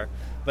PC car,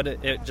 but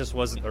it just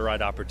wasn't the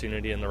right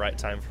opportunity and the right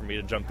time for me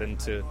to jump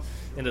into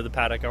the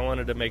paddock. I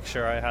wanted to make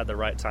sure I had the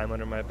right time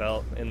under my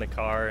belt in the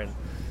car, and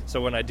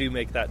so when I do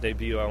make that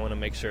debut, I want to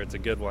make sure it's a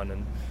good one.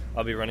 And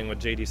I'll be running with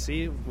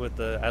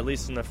JDC at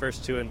least in the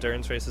first 2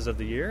 endurance races of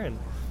the year, and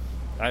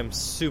I'm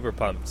super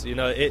pumped.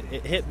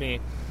 It hit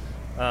me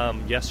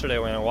yesterday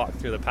when I walked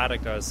through the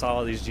paddock. I saw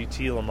all these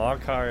GT Le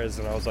Mans cars,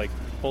 and I was like,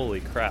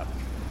 holy crap,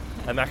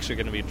 I'm actually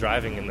going to be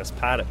driving in this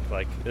paddock.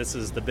 Like, this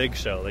is the big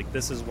show. Like,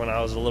 this is when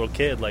I was a little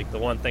kid, like the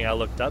one thing I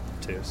looked up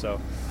to. So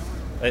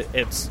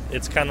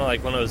it's kind of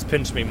like one of those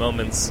pinch me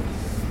moments,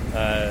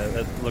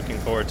 looking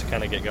forward to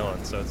kind of get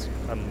going. So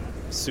I'm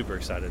super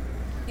excited.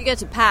 You get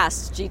to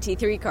pass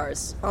GT3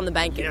 cars on the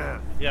banking.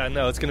 Yeah,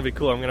 no, it's going to be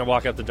cool. I'm going to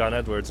walk up to John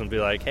Edwards and be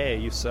like, hey,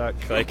 you suck.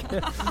 Like,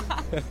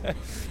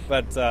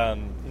 but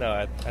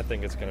no, I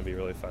think it's going to be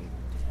really fun.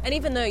 And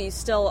even though you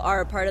still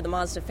are a part of the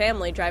Mazda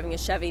family, driving a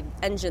Chevy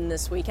engine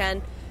this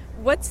weekend,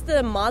 what's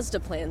the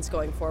Mazda plans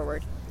going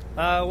forward?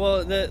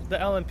 Well, the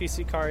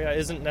LMPC car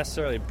isn't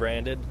necessarily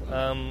branded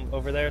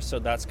over there, so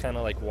that's kind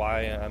of like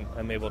why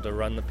I'm able to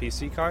run the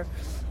PC car.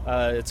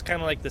 It's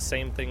kind of like the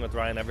same thing with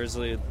Ryan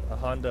Eversley.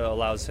 Honda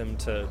allows him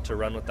to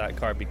run with that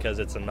car because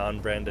it's a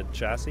non-branded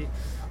chassis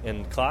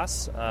in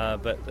class.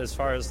 But as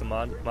far as the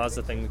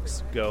Mazda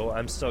things go,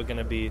 I'm still going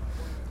to be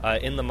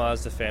in the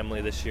Mazda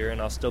family this year,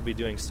 and I'll still be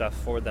doing stuff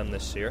for them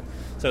this year.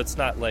 So it's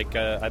not like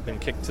I've been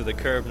kicked to the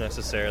curb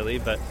necessarily,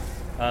 but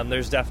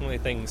there's definitely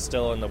things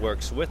still in the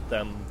works with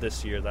them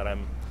this year that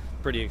I'm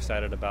pretty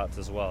excited about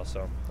as well.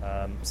 So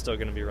I'm still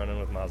going to be running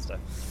with Mazda.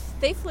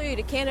 They flew you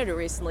to Canada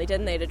recently,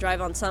 didn't they, to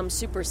drive on some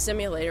super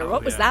simulator?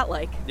 What was that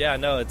like? Yeah,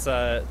 no, it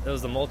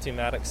was the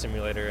Multimatic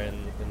simulator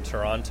in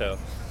Toronto.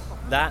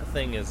 That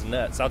thing is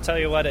nuts. I'll tell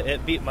you what,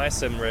 it beat my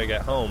sim rig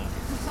at home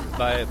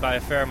by a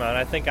fair amount.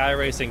 I think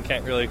iRacing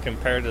can't really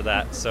compare to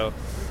that. So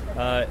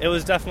it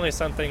was definitely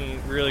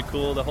something really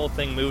cool. The whole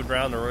thing moved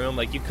around the room.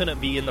 Like, you couldn't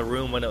be in the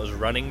room when it was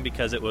running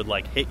because it would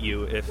like hit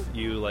you if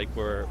you like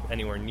were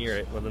anywhere near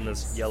it within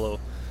this yellow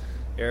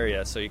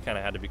area, so you kind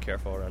of had to be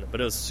careful around it,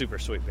 but it was super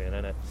sweet being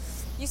in it.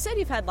 You said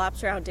you've had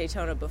laps around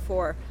Daytona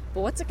before,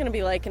 but what's it going to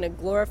be like in a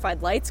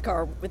glorified lights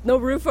car with no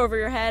roof over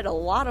your head, a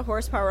lot of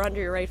horsepower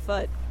under your right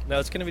foot? No,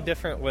 it's going to be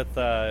different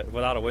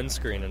without a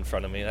windscreen in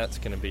front of me. That's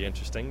going to be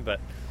interesting, but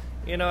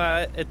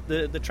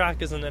the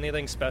track isn't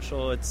anything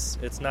special.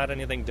 It's not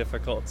anything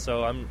difficult,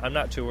 so I'm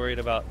not too worried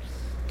about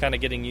kind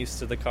of getting used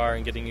to the car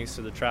and getting used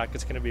to the track.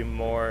 It's going to be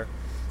more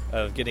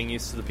of getting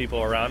used to the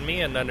people around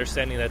me and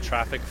understanding the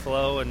traffic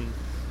flow and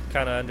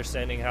kind of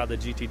understanding how the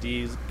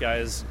GTD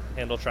guys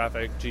handle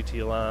traffic,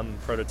 GTLM,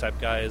 prototype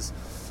guys.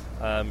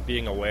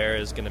 Being aware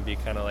is going to be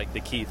kind of like the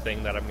key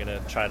thing that I'm going to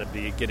try to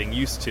be getting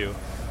used to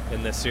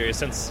in this series.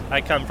 Since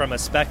I come from a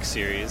spec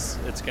series,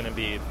 it's going to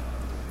be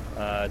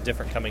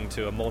different coming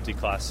to a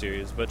multi-class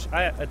series, which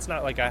it's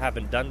not like I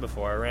haven't done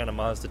before. I ran a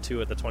Mazda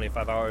 2 at the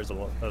 25 hours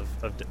of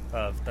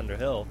Thunder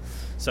Hill,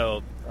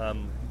 so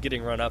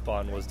getting run up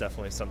on was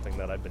definitely something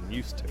that I've been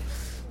used to.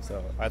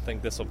 So I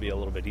think this will be a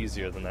little bit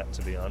easier than that,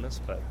 to be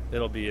honest, but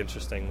it'll be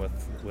interesting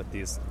with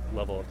these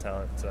level of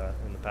talent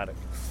in the paddock.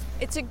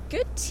 It's a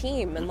good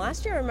team, and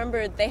last year I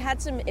remember they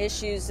had some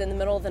issues in the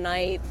middle of the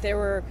night. There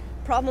were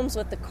problems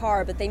with the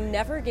car, but they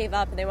never gave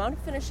up, and they wound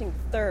up finishing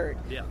third.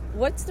 Yeah.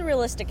 What's the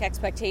realistic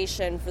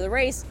expectation for the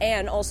race,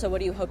 and also what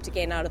do you hope to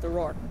gain out of the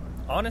Roar?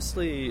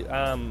 Honestly,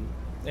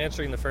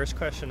 answering the first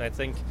question, I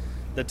think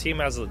the team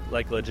has a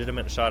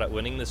legitimate shot at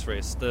winning this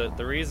race. The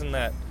reason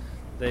that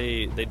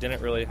they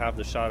didn't really have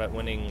the shot at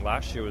winning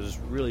last year was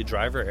really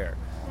driver error.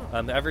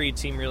 Every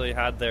team really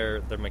had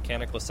their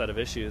mechanical set of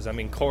issues. I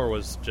mean, Core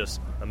was just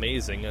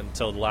amazing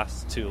until the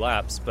last 2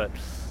 laps, but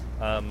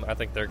I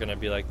think they're going to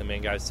be like the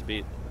main guys to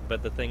beat.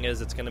 But the thing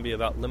is, it's going to be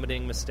about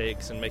limiting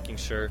mistakes and making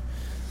sure,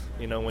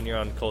 when you're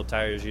on cold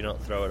tires, you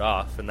don't throw it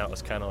off. And that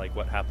was kind of like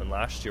what happened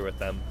last year with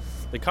them.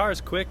 The car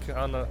is quick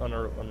on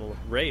a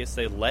race.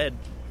 They led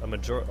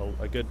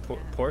a good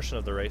portion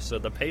of the race, so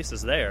the pace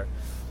is there.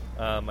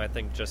 I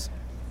think just,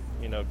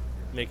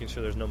 making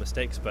sure there's no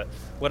mistakes. But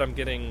what I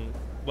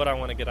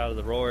want to get out of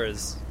the Roar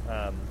is,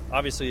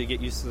 obviously you get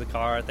used to the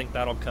car. I think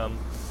that'll come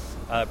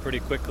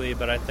pretty quickly,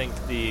 but I think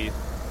the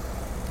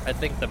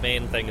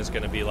main thing is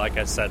going to be, like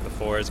I said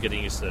before, is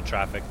getting used to the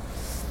traffic.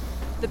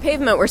 The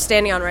pavement we're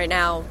standing on right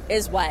now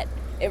is wet.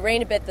 It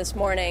rained a bit this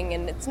morning,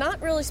 and it's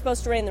not really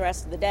supposed to rain the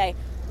rest of the day,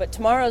 but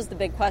tomorrow's the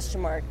big question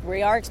mark.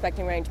 We are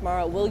expecting rain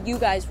tomorrow. Will you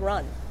guys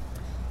run?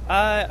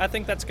 I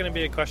think that's going to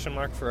be a question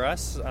mark for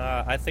us.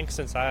 I think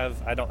since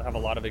I don't have a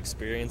lot of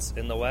experience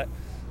in the wet,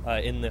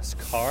 in this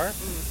car,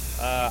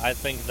 I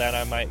think that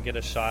I might get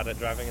a shot at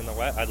driving in the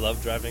wet. I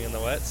love driving in the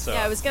wet. So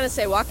yeah, I was going to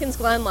say, Watkins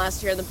Glen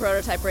last year in the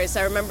prototype race,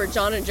 I remember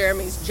John and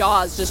Jeremy's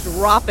jaws just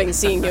dropping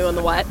seeing you in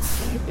the wet.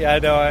 Yeah, I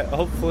know.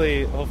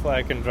 Hopefully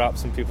I can drop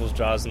some people's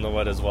jaws in the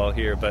wet as well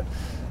here, but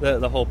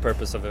the whole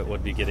purpose of it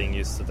would be getting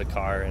used to the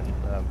car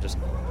and just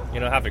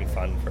having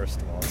fun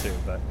first of all too.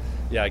 But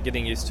yeah,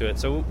 getting used to it.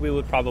 So we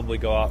would probably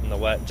go out in the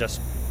wet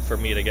just for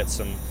me to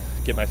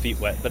get my feet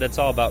wet, but it's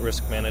all about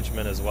risk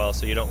management as well.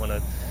 So you don't want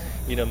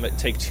to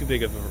take too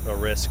big of a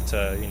risk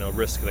to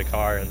risk the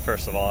car, and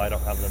first of all, I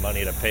don't have the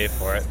money to pay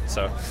for it.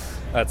 So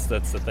that's the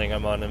thing.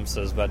 I'm on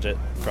IMSA's budget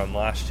from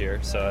last year,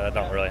 so I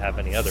don't really have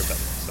any other budget.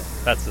 So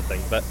that's the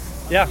thing. But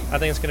yeah, I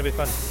think it's going to be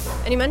fun.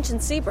 And you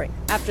mentioned Sebring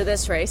after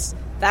this race.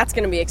 That's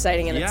going to be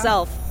exciting in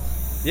itself.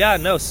 Yeah,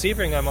 no,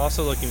 Sebring I'm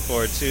also looking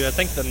forward to. I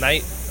think the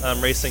night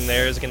racing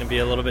there is going to be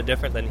a little bit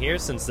different than here,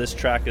 since this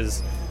track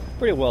is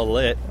pretty well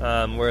lit,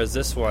 whereas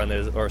this one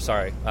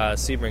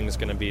Sebring is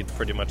going to be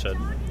pretty much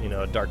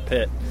a dark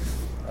pit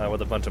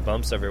with a bunch of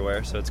bumps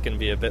everywhere. So it's going to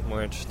be a bit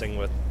more interesting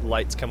with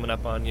lights coming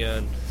up on you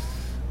and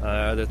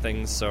other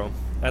things. So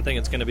I think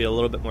it's going to be a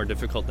little bit more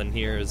difficult than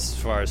here as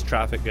far as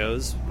traffic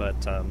goes.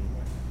 But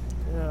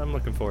I'm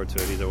looking forward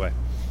to it either way.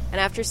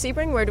 And after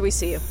Sebring, where do we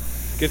see you?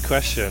 Good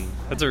question.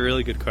 That's a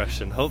really good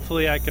question.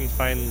 Hopefully I can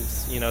find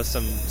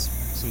some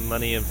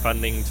money and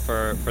funding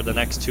for the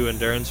next 2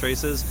 endurance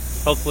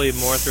races, hopefully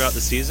more throughout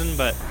the season,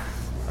 but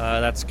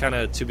that's kind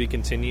of to be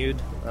continued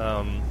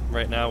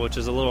right now, which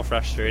is a little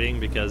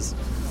frustrating because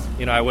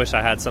I wish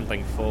I had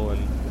something full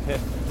and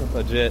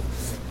legit,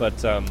 but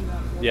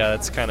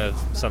that's kind of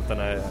something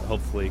I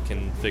hopefully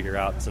can figure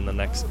out in the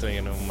next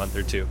month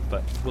or 2,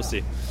 but we'll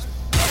see.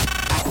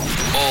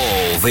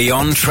 All the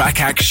on-track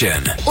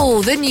action.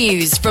 All the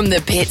news from the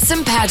pits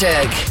and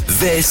paddock.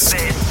 This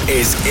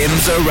is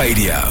IMSA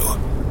Radio.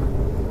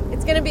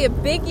 It's going to be a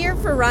big year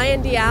for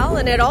Ryan Dial,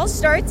 and it all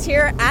starts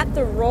here at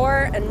the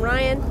Roar. And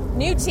Ryan,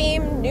 new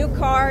team, new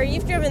car.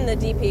 You've driven the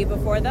DP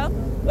before, though.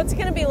 What's it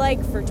going to be like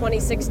for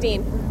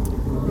 2016?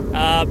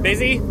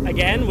 Busy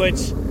again,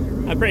 which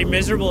I'm pretty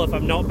miserable if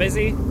I'm not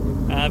busy.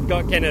 I've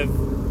got kind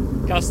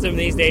of accustomed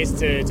these days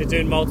to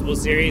doing multiple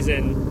series,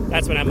 and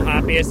that's when I'm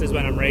happiest, is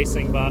when I'm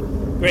racing. But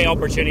great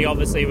opportunity,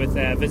 obviously, with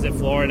Visit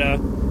Florida.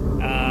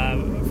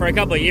 For a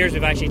couple of years,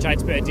 we've actually tried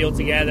to put a deal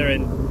together,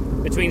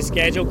 and between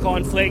schedule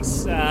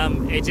conflicts,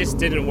 it just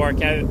didn't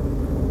work out.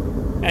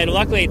 And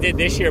luckily it did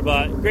this year,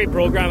 but great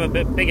program,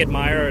 a big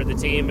admirer of the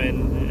team,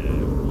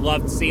 and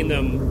loved seeing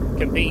them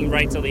competing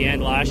right till the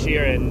end last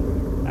year, and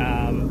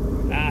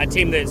a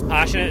team that's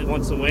passionate,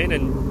 wants to win,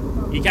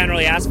 and you can't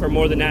really ask for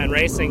more than that in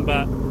racing.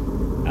 But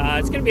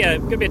it's going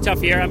to be a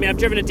tough year. I mean, I've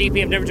driven a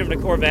DP, I've never driven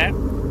a Corvette,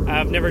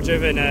 I've never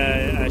driven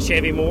a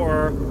Chevy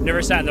motor,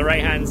 never sat in the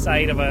right-hand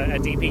side of a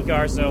DP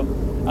car, so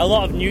a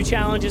lot of new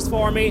challenges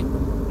for me.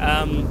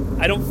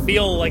 I don't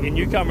feel like a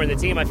newcomer in the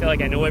team. I feel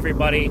like I know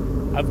everybody.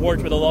 I've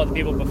worked with a lot of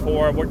people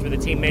before. I've worked with the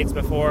teammates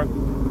before.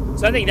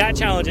 So I think that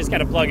challenge is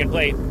kind of plug and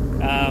play.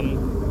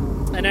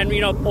 And then,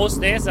 post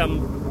this,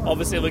 I'm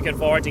obviously looking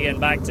forward to getting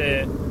back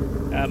to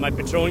my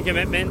Patron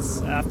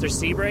commitments after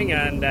Sebring.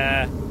 And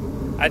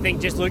I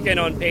think just looking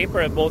on paper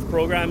at both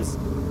programs,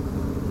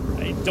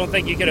 I don't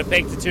think you could have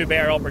picked the 2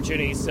 better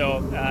opportunities.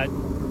 So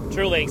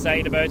truly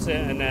excited about it,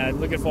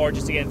 and looking forward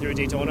just to getting through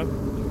Daytona.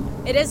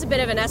 It is a bit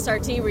of an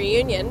SRT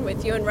reunion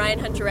with you and Ryan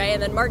Hunter-Reay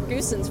and then Mark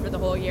Goossens for the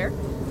whole year.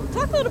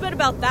 Talk a little bit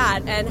about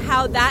that and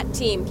how that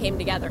team came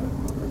together.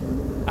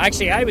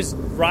 Actually, I was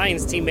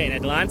Ryan's teammate in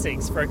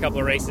Atlantics for a couple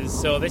of races,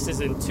 so this is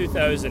in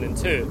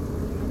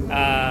 2002.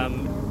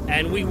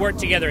 And we worked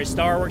together at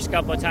Starworks a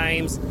couple of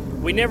times.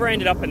 We never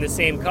ended up in the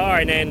same car,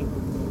 and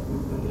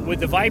then with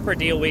the Viper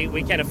deal,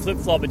 we kind of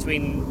flip-flopped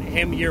between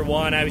him year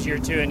 1, I was year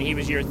 2, and he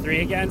was year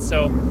 3 again.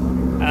 So,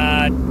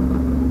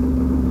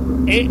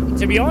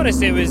 to be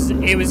honest, it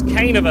was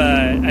kind of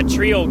a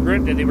trio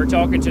group that they were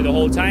talking to the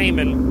whole time,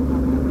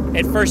 and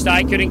at first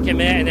I couldn't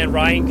commit, and then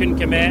Ryan couldn't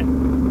commit.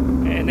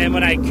 And then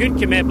when I could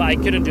commit, but I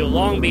couldn't do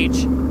Long Beach,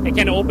 it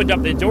kind of opened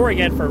up the door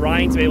again for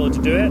Ryan to be able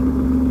to do it.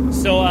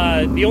 So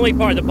the only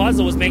part of the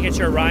puzzle was making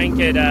sure Ryan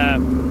could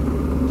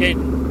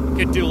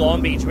do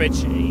Long Beach,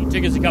 which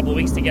took us a couple of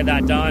weeks to get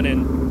that done.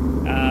 And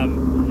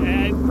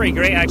pretty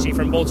great, actually,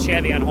 from both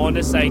Chevy and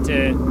Honda's side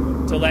to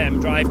let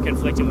him drive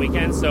conflicting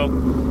weekends. So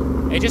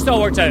it just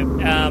all worked out.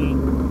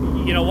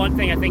 One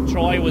thing I think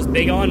Troy was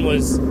big on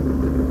was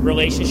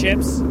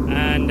relationships,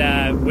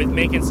 and with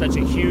making such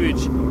a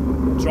huge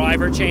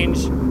driver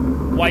change,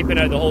 wiping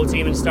out the whole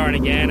team and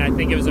starting again, I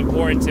think it was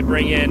important to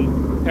bring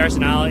in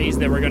personalities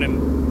that were going to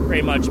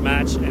pretty much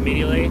match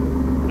immediately.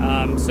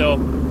 So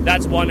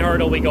that's one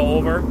hurdle we go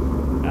over.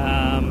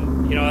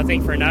 I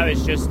think for now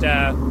it's just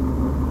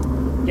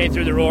getting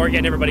through the roar,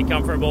 getting everybody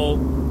comfortable,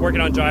 working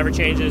on driver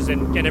changes,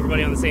 and getting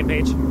everybody on the same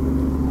page.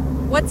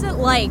 What's it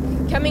like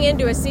coming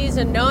into a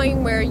season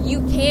knowing where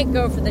you can't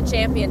go for the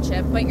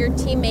championship, but your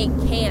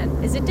teammate can?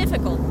 Is it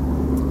difficult?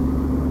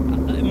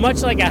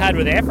 Much like I had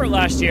with effort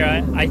last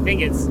year, I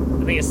think it's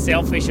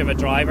selfish of a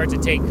driver to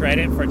take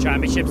credit for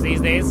championships these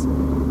days.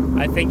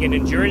 I think in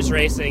endurance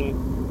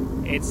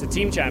racing, it's a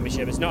team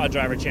championship. It's not a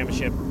driver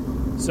championship.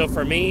 So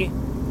for me,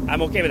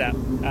 I'm okay with that.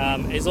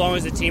 As long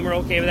as the team are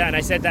okay with that, and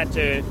I said that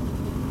to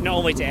not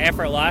only to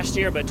effort last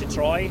year, but to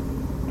Troy.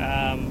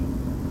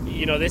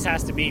 This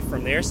has to be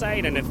from their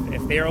side, and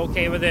if they're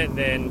okay with it,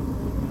 then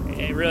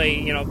it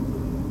really,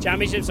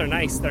 championships are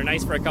nice. They're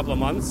nice for a couple of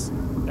months.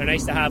 They're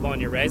nice to have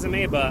on your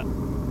resume, but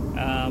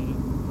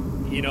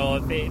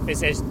if it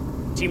says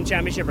team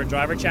championship or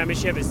driver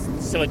championship, it's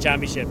still a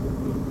championship.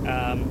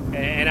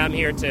 And I'm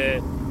here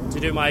to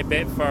do my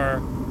bit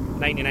for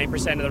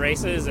 99% of the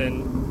races,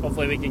 and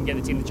hopefully we can get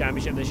the team the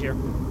championship this year.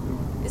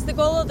 Is the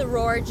goal of the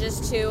Roar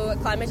just to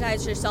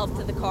acclimatize yourself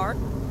to the car?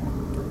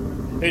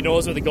 Who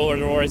knows what the goal of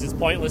the Roar is? It's a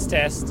pointless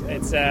test.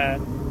 It's a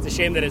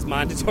shame that it's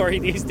mandatory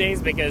these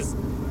days because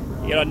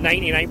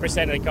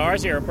 99% of the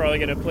cars here are probably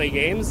going to play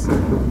games.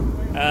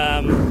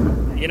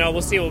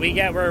 We'll see what we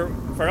get.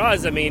 For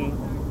us,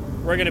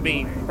 we're going to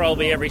be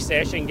probably every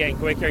session getting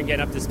quicker and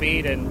getting up to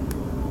speed. And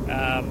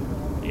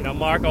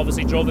Mark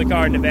obviously drove the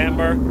car in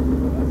November.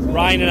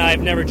 Ryan and I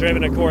have never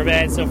driven a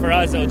Corvette, so for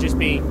us it'll just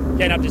be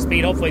getting up to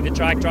speed. Hopefully the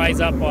track dries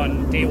up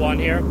on day 1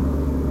 here.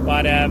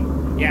 But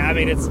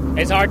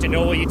it's hard to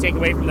know what you take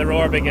away from the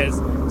Roar because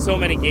so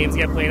many games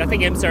get played. I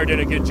think IMSA are doing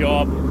a good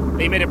job.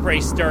 They made a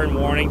pretty stern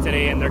warning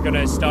today, and they're going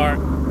to start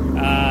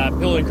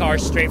pulling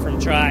cars straight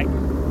from track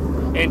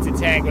into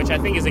tech, which I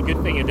think is a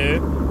good thing to do.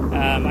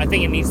 I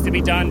think it needs to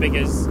be done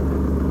because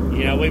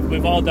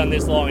we've all done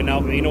this long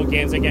enough.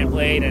 Games are getting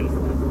played, and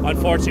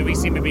unfortunately we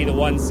seem to be the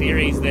one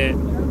series that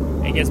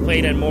it gets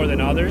played in more than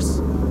others,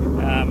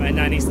 and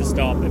that needs to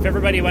stop. If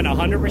everybody went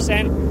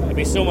 100%, it'd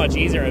be so much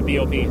easier at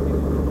BOP.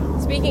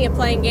 Speaking of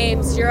playing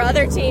games, your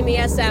other team,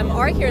 ESM,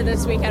 are here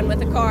this weekend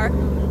with a car.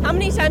 How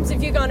many times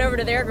have you gone over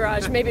to their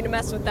garage maybe to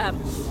mess with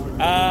them?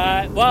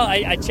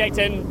 I checked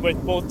in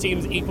with both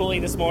teams equally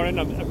this morning.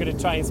 I'm going to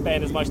try and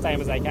spend as much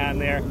time as I can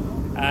there.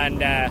 And,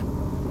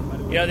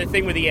 the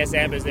thing with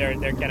ESM is they're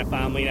kind of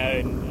family now.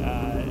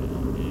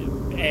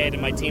 And Ed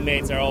and my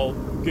teammates are all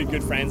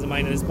good friends of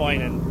mine at this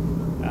point.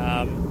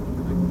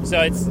 And so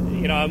it's,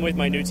 I'm with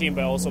my new team,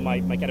 but also my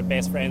kind of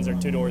best friends are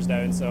 2 doors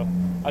down. So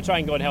I'll try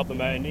and go and help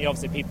him out. And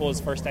obviously People's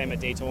first time at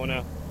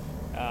Daytona.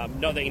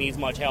 Not that he needs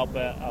much help,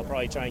 but I'll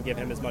probably try and give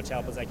him as much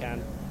help as I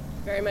can.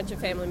 Very much a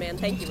family man.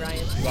 Thank you,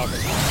 Ryan. You're welcome.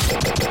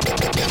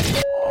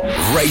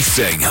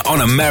 Racing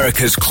on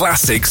America's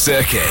classic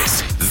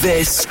circuit.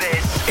 This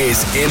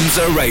is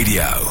IMSA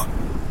Radio.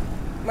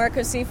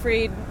 Marco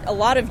Seefried, a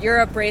lot of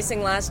Europe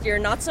racing last year,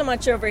 not so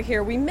much over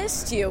here. We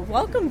missed you.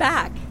 Welcome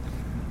back.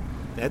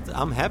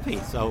 I'm happy.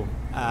 So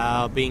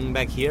being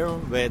back here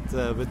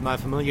with my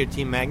familiar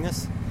team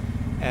Magnus,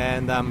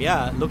 and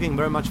looking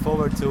very much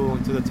forward to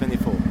the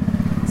 24.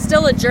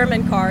 Still a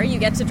German car. You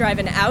get to drive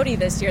an Audi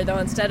this year, though,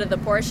 instead of the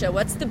Porsche.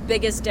 What's the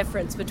biggest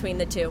difference between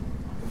the two?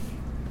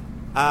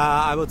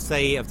 I would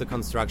say, of the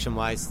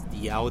construction-wise,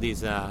 the Audi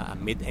is a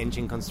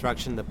mid-engine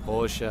construction. The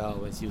Porsche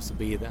always used to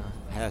be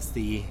has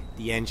the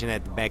engine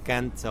at the back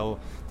end, so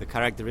the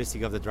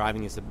characteristic of the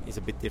driving is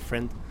a bit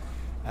different.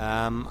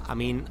 I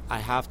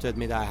have to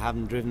admit I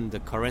haven't driven the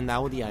current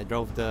Audi. I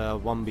drove the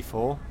one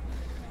before,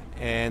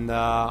 and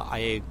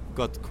I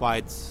got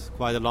quite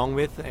along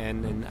with,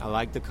 and I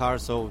like the car,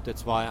 so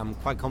that's why I'm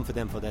quite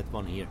confident for that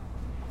one here.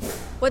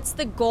 What's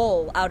the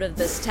goal out of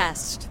this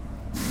test?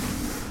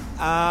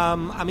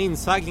 I mean,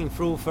 cycling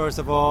through, first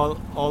of all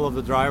of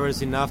the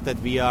drivers enough that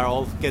we are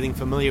all getting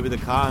familiar with the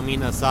car. I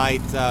mean,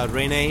 aside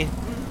Rene,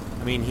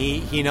 I mean,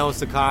 he knows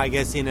the car, I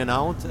guess, in and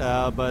out,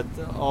 but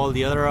all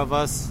the other of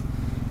us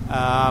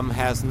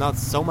has not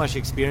so much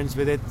experience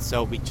with it,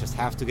 so we just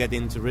have to get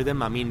into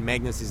rhythm. I mean,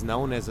 Magnus is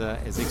known as an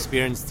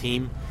experienced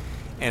team,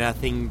 and I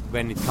think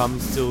when it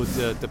comes to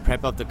the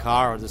prep of the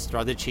car or the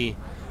strategy,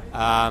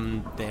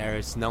 there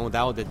is no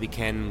doubt that we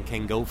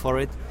can go for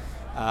it.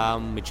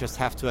 We just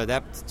have to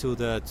adapt to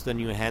the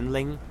new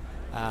handling,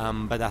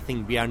 but I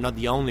think we are not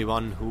the only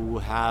one who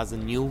has a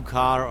new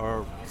car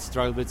or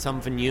struggle with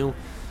something new,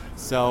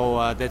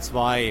 so that's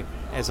why,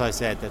 as I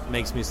said, that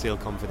makes me still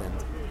confident.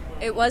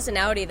 It was an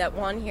Audi that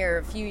won here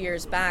a few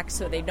years back,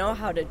 so they know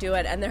how to do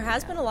it, and there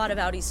has been a lot of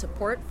Audi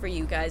support for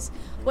you guys.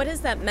 What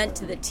has that meant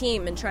to the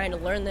team in trying to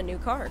learn the new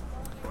car?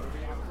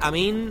 I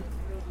mean,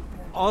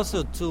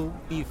 also to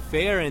be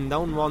fair and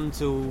don't want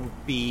to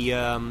be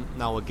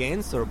now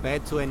against or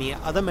bad to any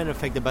other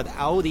manufacturer, but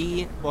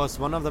Audi was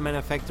one of the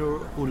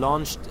manufacturers who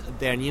launched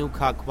their new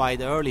car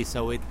quite early,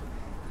 so it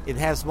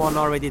has won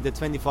already the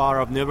 24 Hour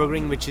of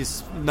Nürburgring, which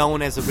is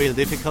known as a real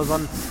difficult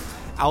one.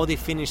 Audi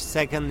finished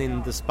second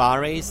in the Spa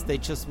race. They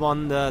just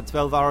won the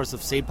 12 Hours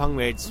of Sepang,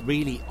 where it's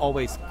really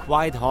always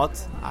quite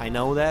hot. I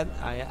know that.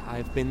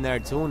 I've been there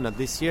too, not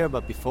this year,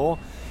 but before.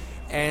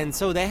 And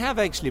so they have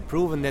actually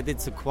proven that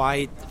it's a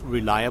quite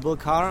reliable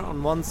car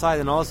on one side,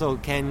 and also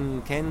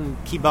can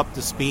keep up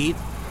the speed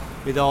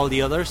with all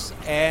the others.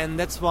 And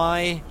that's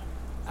why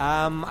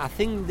I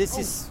think this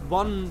is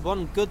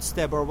one good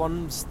step, or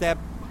one step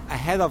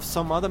ahead of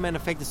some other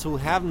manufacturers who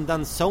haven't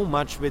done so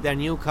much with their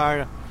new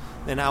car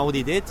than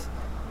Audi did.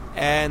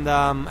 And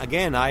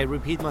again, I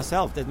repeat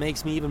myself, that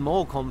makes me even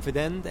more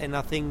confident. And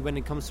I think when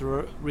it comes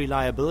to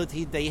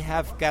reliability, they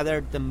have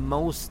gathered the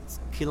most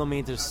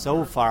kilometers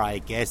so far, I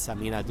guess. I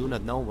mean, I do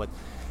not know what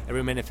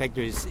every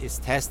manufacturer is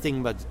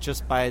testing, but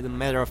just by the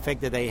matter of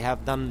fact that they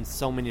have done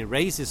so many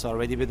races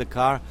already with the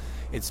car,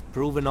 it's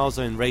proven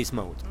also in race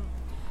mode.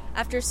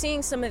 After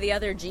seeing some of the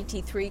other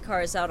GT3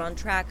 cars out on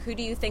track, who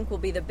do you think will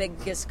be the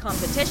biggest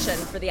competition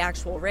for the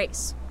actual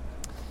race?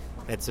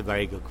 That's a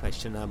very good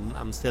question.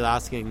 I'm still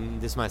asking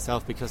this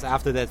myself, because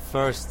after that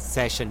first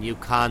session you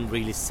can't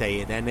really say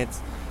it. And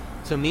it's,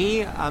 to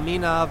me, I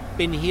mean, I've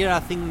been here I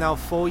think now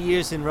 4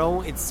 years in a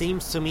row. It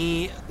seems to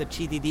me the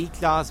GTD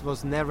class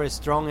was never as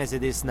strong as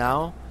it is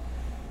now.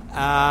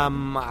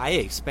 I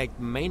expect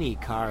many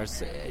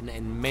cars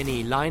and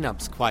many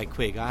lineups quite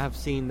quick. I have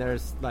seen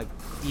there's like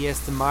the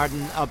Aston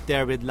Martin up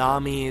there with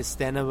Lamy,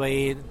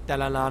 Stanaway,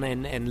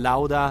 Dalalana and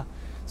Lauda.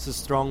 It's a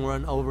strong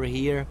run over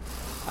here.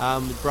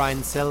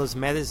 Brian Sellers,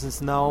 Madison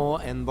Snow,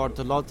 and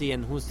Bortolotti,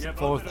 and who's the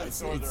fourth?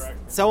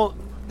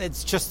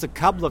 It's just a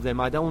couple of them.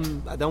 I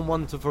don't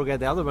want to forget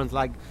the other ones.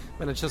 Like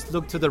when I just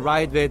look to the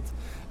right with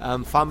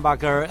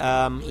Fambacher,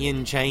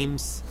 Ian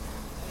James,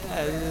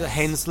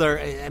 Hensler.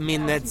 I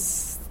mean,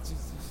 that's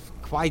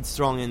quite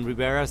strong in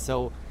Ribera.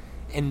 So,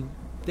 and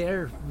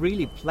there are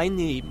really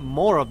plenty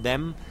more of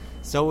them.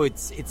 So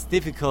it's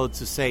difficult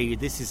to say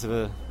this is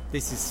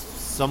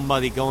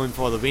somebody going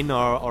for the win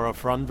or a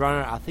front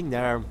runner. I think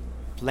there are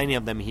plenty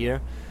of them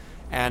here,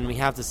 and we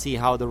have to see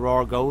how the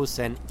Roar goes.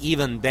 And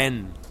even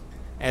then,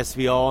 as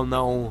we all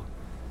know,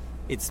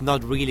 it's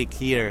not really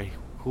clear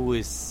who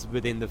is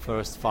within the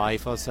first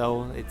five or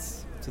so.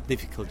 It's a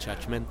difficult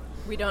judgment.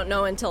 We don't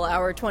know until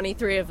hour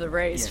 23 of the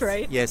race, yes.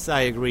 right? Yes,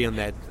 I agree on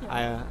that.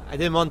 I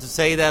didn't want to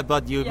say that,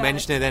 but you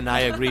mentioned it, and I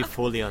agree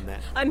fully on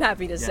that. I'm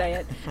happy to say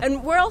it.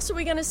 And where else are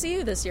we going to see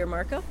you this year,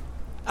 Marco?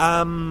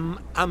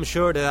 I'm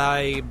sure that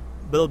I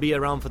will be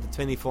around for the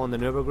 24 on the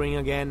Nürburgring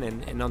again,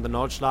 and on the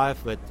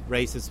Nordschleife with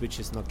races which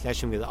is not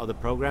clashing with other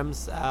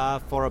programs.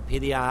 For a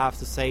pity, I have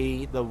to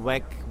say the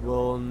WEC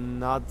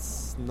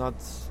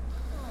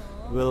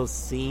will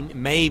seem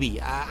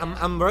maybe.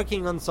 I'm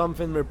working on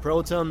something with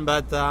Proton,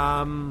 but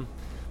the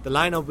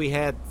lineup we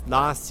had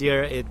last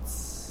year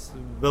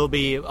will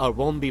be or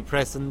won't be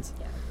present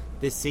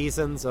this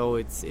season. So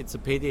it's a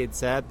pity. It's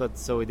sad, but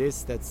so it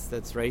is.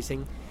 That's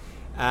racing.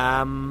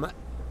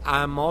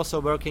 I'm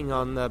also working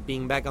on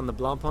being back on the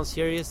Blancpain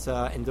series,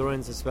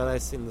 endurance as well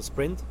as in the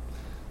sprint.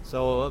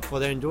 So for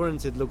the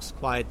endurance, it looks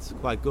quite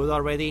good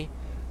already.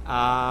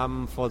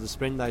 For the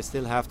sprint, I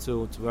still have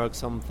to work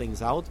some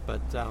things out,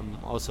 but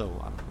also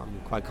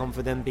I'm quite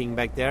confident being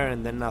back there.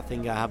 And then I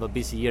think I have a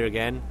busy year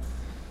again.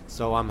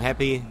 So I'm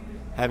happy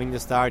having the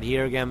start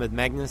here again with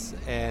Magnus,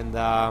 and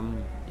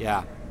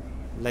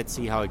let's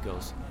see how it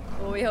goes.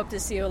 Well, we hope to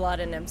see you a lot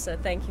in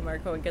IMSA. Thank you,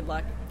 Marco, and good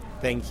luck.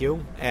 Thank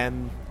you,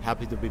 and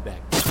happy to be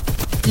back.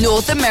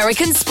 North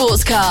American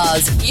Sports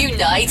Cars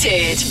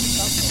United.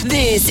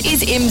 This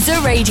is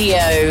IMSA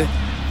Radio.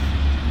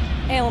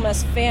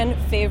 ALMS fan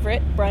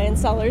favorite, Brian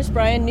Sellers.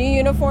 Brian, new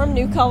uniform,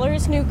 new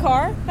colors, new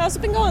car. How's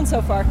it been going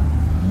so far?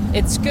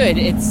 It's good.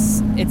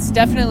 It's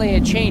definitely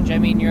a change. I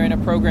mean, you're in a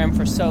program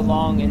for so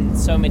long and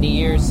so many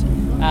years,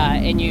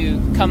 and you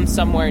come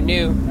somewhere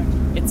new.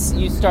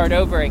 You start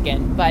over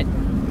again. But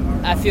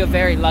I feel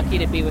very lucky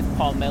to be with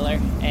Paul Miller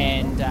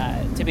and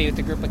to be with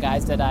a group of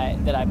guys that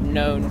I've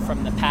known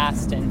from the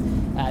past,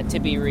 and to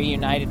be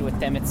reunited with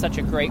them. It's such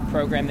a great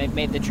program. They've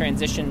made the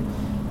transition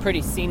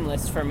pretty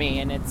seamless for me,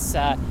 and it's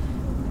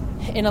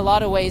in a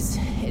lot of ways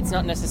it's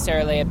not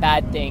necessarily a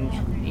bad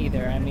thing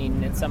either. I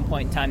mean, at some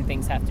point in time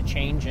things have to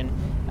change, and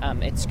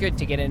it's good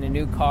to get in a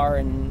new car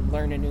and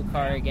learn a new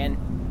car again.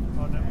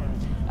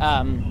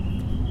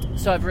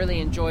 So I've really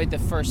enjoyed the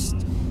first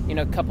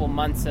couple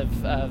months of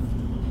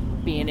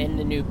being in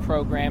the new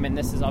program, and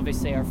this is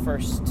obviously our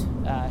first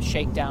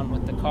shakedown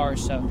with the car,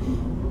 so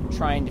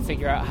trying to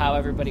figure out how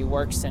everybody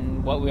works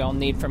and what we all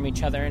need from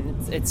each other,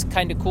 and it's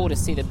kind of cool to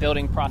see the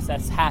building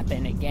process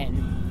happen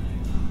again.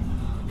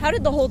 How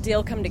did the whole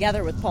deal come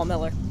together with Paul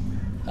Miller?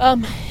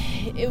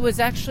 It was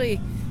actually,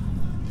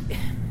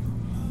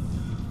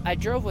 I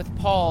drove with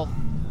Paul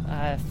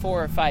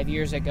 4 or 5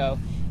 years ago,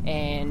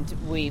 and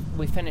we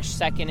finished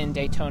second in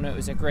Daytona. It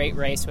was a great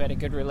race. We had a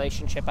good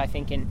relationship, I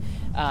think, and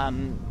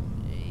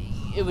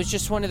it was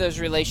just one of those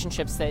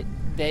relationships that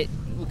we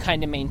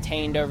kind of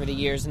maintained over the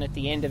years, and at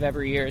the end of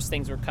every year as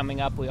things were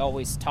coming up, we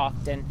always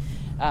talked, and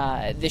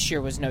this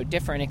year was no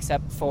different,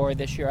 except for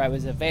this year I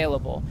was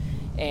available,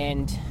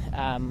 and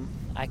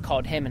I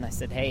called him and I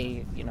said,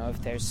 hey,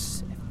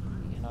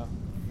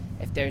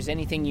 if there's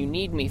anything you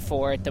need me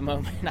for at the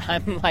moment,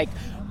 I'm like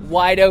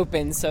wide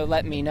open, so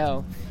let me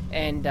know.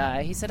 And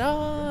he said,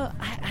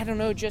 I don't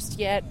know just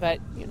yet, but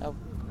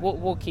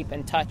we'll keep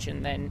in touch.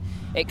 And then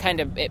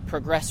it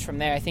progressed from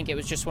there. I think it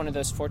was just one of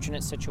those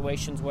fortunate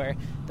situations where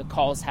the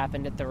calls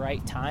happened at the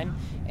right time,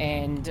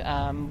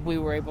 and we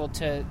were able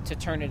to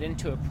turn it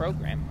into a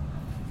program.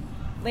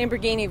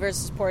 Lamborghini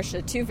versus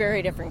Porsche, two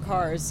very different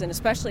cars, and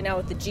especially now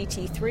with the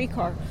GT3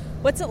 car.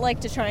 What's it like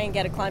to try and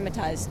get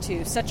acclimatized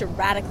to such a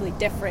radically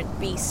different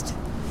beast?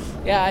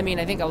 Yeah, I mean,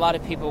 I think a lot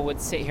of people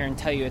would sit here and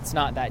tell you it's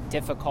not that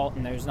difficult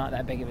and there's not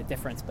that big of a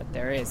difference, but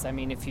there is. I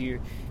mean, if you're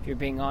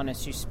being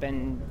honest, you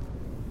spend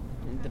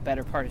the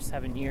better part of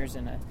 7 years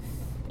in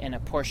a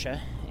Porsche,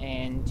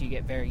 and you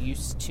get very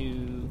used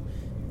to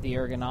the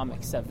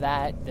ergonomics of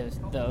that,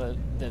 the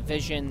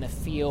vision, the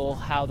feel,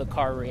 how the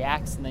car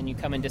reacts, and then you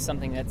come into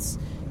something that's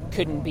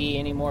couldn't be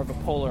any more of a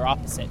polar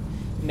opposite.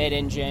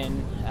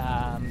 Mid-engine,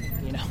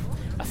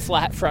 a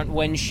flat front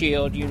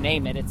windshield, you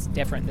name it, it's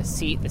different. The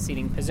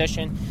seating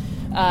position.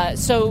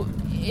 So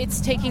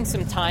it's taking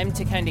some time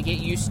to kind of get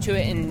used to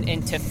it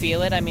and to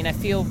feel it. I mean, I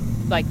feel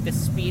like the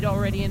speed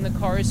already in the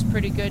car is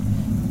pretty good,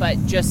 but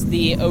just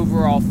the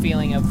overall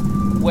feeling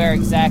of where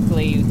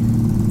exactly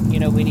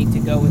we need to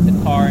go with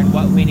the car and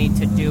what we need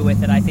to do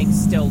with it, I think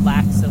still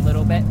lacks a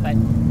little bit, but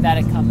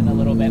that'll come in a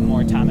little bit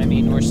more time. I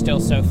mean, we're still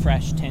so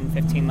fresh, 10,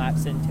 15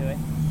 laps into it.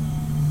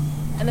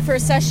 And the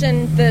first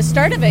session, the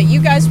start of it,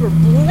 you guys were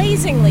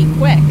blazingly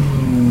quick.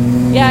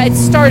 Yeah, it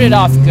started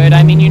off good.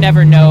 I mean, you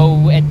never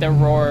know at the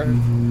Roar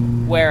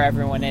where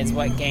everyone is,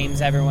 what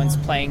games everyone's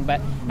playing, but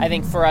I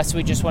think for us,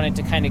 we just wanted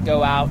to kind of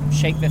go out,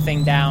 shake the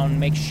thing down,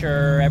 make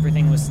sure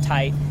everything was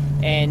tight.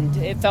 And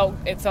it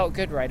felt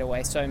good right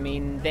away. So, I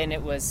mean, then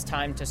it was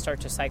time to start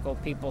to cycle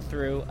people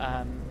through.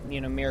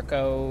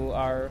 Mirko,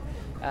 our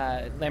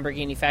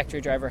Lamborghini factory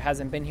driver,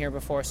 hasn't been here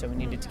before, so we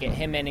needed to get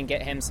him in and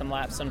get him some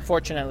laps.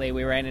 Unfortunately,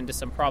 we ran into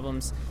some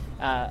problems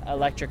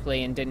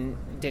electrically and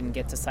didn't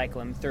get to cycle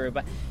him through.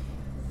 But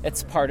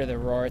it's part of the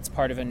Roar. It's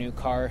part of a new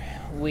car.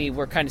 We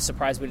were kind of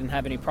surprised we didn't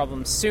have any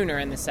problems sooner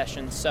in the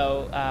session,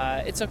 so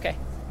it's okay.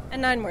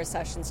 And 9 more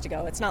sessions to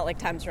go. It's not like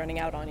time's running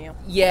out on you.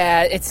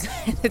 Yeah,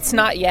 it's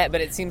not yet, but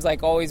it seems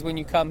like always when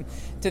you come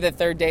to the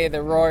third day of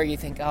the Roar, you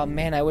think, oh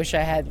man, I wish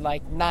I had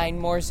like 9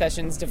 more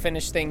sessions to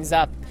finish things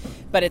up.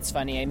 But it's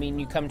funny. I mean,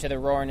 you come to the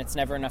Roar and it's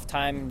never enough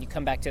time. You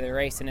come back to the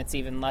race and it's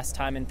even less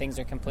time, and things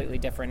are completely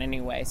different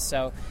anyway.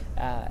 So,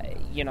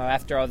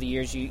 after all the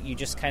years, you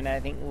just kind of,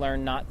 I think,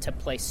 learn not to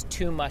place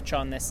too much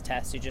on this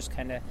test. You just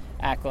kind of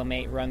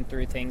acclimate, run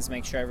through things,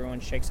 make sure everyone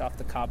shakes off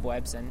the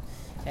cobwebs, and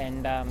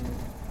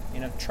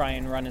try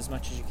and run as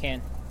much as you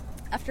can.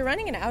 After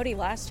running an Audi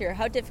last year,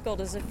 how difficult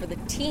is it for the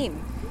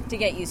team to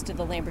get used to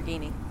the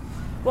Lamborghini?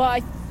 Well,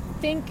 I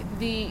think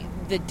the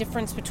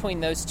difference between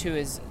those two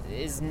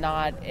is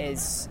not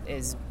as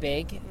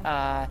big.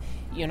 The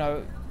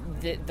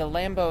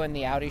Lambo and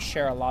the Audi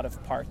share a lot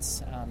of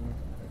parts.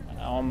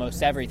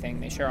 Almost everything.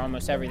 They share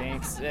almost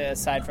everything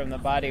aside from the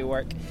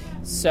bodywork.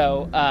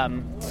 So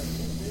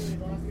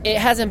it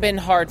hasn't been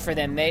hard for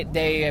them.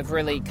 They have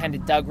really kind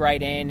of dug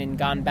right in and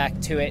gone back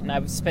to it, and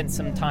I've spent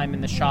some time in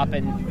the shop,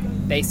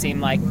 and they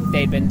seem like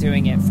they've been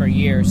doing it for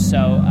years.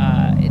 So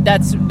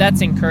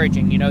that's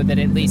encouraging, that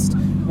at least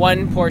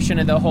one portion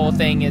of the whole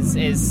thing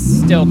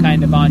is still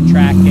kind of on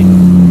track.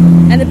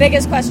 And the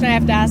biggest question I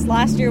have to ask,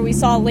 last year we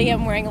saw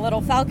Liam wearing a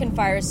little Falcon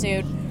Fire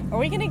suit. Are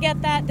we going to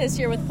get that this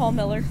year with Paul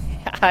Miller?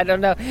 I don't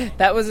know.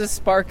 That was a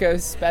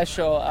Sparko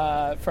special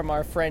from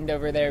our friend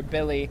over there,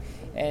 Billy.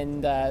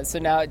 And so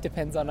now it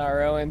depends on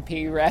our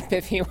OMP rep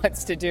if he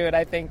wants to do it.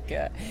 I think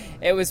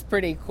it was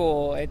pretty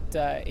cool.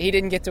 He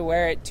didn't get to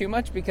wear it too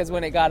much because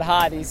when it got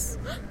hot, he's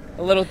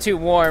a little too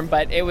warm,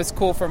 but it was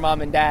cool for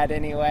Mom and Dad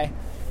anyway.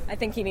 I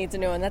think he needs a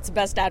new one. That's the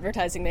best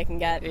advertising they can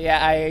get. Yeah,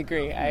 I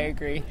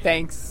agree.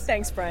 Thanks.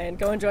 Thanks, Brian.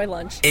 Go enjoy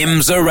lunch.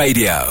 IMSA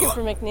Radio.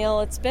 Cooper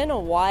McNeil, it's been a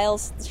while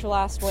since your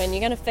last win. You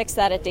going to fix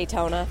that at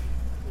Daytona?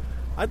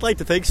 I'd like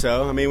to think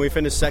so. I mean, we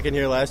finished second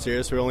here last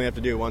year, so we only have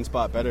to do one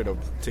spot better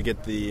to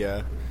get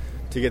the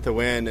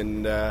win,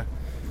 and it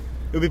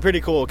would be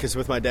pretty cool because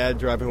with my dad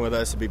driving with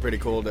us, it'd be pretty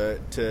cool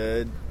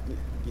to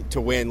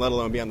win, let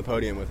alone be on the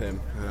podium with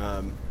him.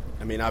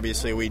 I mean,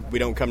 obviously, we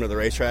don't come to the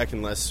racetrack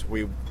unless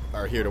we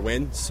are here to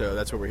win, so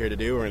that's what we're here to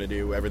do. We're going to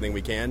do everything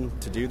we can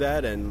to do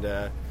that, and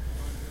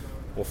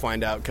we'll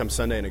find out come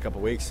Sunday in a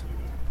couple weeks.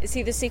 Is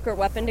he the secret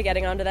weapon to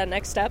getting onto that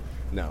next step?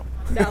 No.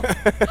 No.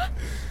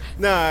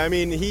 No, I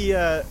mean, he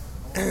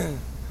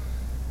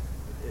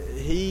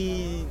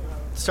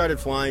started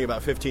flying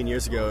about 15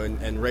 years ago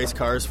and raced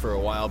cars for a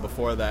while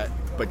before that,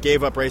 but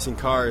gave up racing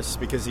cars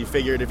because he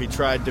figured if he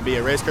tried to be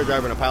a race car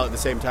driver and a pilot at the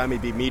same time,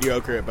 he'd be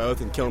mediocre at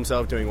both and kill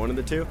himself doing one of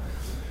the two.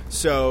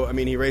 So, I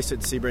mean, he raced at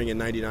Sebring in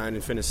 99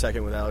 and finished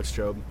second with Alex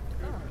Job,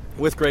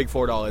 with Greg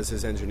Fordall as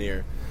his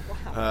engineer,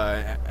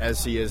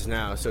 as he is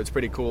now. So it's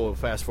pretty cool,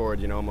 fast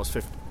forward, almost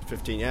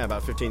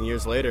 15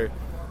 years later,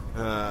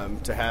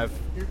 to have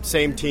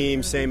same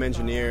team, same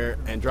engineer,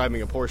 and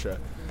driving a Porsche.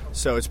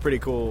 So it's pretty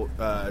cool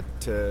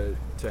to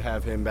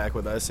have him back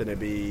with us, and it'd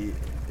be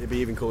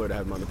even cooler to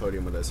have him on the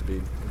podium with us.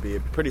 It'd be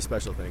a pretty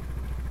special thing.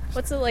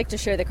 What's it like to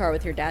share the car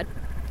with your dad?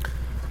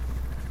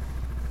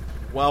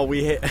 Well,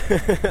 we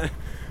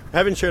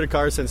haven't shared a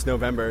car since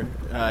November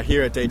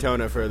here at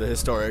Daytona for the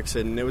Historics,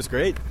 and it was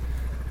great.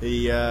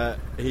 He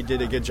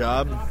did a good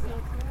job,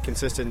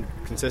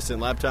 consistent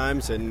lap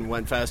times, and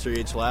went faster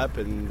each lap,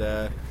 and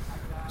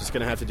just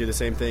going to have to do the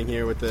same thing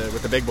here with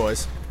the big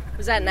boys.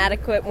 Was that an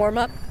adequate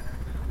warm-up?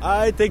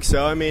 I think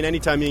so. I mean,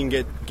 anytime you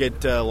can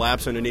get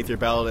laps underneath your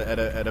belt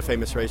at a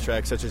famous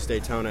racetrack such as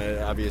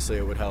Daytona, obviously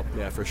it would help,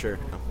 yeah, for sure.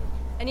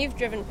 And you've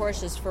driven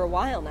Porsches for a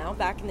while now,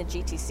 back in the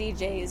GTC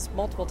J's,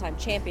 multiple-time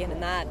champion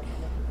in that.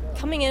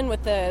 Coming in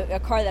with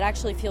a car that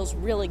actually feels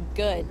really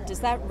good,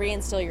 does that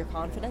reinstill your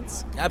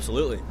confidence?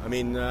 Absolutely. I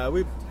mean,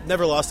 we've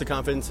never lost the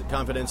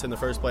confidence in the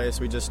first place.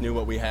 We just knew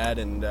what we had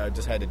and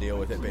just had to deal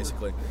with it,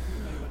 basically.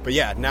 But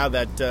yeah, now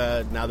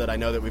that I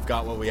know that we've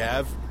got what we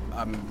have,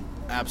 I'm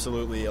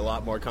absolutely a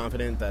lot more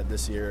confident that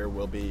this year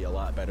will be a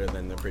lot better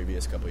than the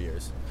previous couple of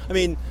years. I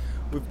mean,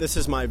 this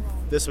will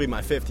be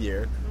my fifth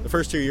year. The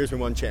first 2 years we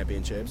won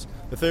championships.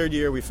 The third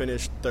year we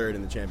finished third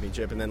in the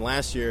championship, and then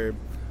last year,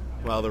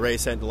 well, the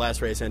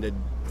last race ended,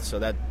 so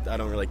that I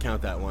don't really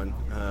count that one.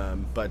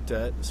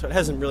 So it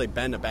hasn't really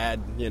been a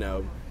bad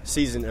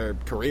season or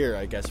career,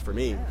 I guess, for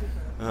me.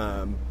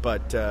 Yeah,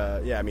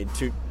 I mean,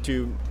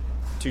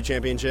 two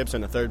championships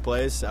and a third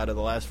place out of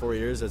the last 4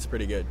 years, that's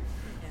pretty good.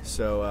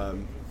 So,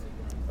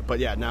 but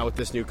yeah, now with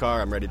this new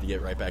car, I'm ready to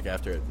get right back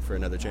after it for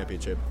another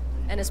championship.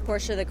 And is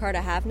Porsche the car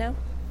to have now?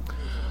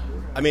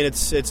 I mean,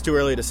 it's too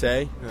early to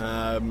say.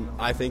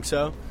 I think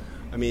so.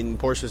 I mean,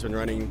 Porsche's been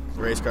running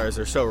race cars.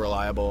 They're so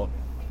reliable.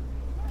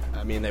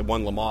 I mean, they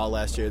won Le Mans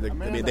last year.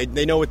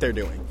 They know what they're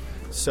doing.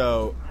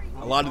 So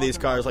a lot of these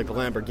cars, like the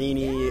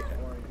Lamborghini,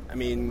 I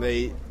mean,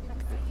 they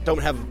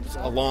don't have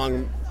a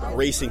long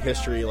racing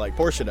history like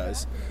Porsche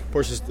does.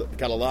 Porsche's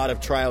got a lot of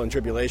trial and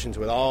tribulations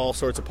with all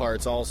sorts of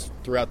parts all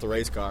throughout the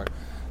race car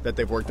that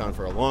they've worked on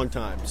for a long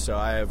time. So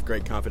I have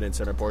great confidence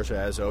in our Porsche,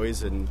 as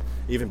always, and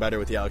even better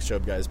with the Alex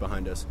Job guys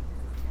behind us.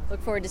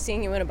 Look forward to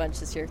seeing you win a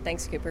bunch this year.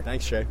 Thanks, Cooper.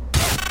 Thanks, Shay.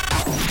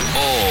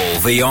 All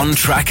the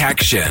on-track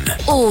action.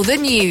 All the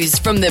news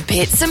from the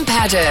pits and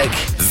paddock.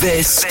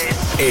 This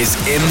is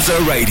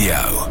IMSA Radio.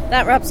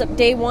 That wraps up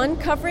day one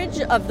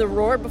coverage of the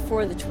Roar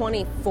before the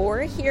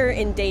 24 here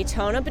in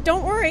Daytona. But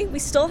don't worry, we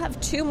still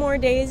have 2 more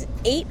days,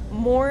 8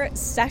 more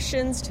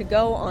sessions to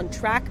go on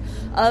track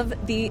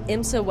of the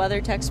IMSA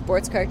WeatherTech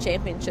Sports Car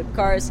Championship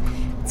cars.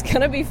 It's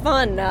going to be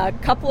fun. A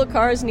couple of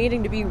cars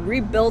needing to be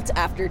rebuilt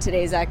after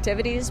today's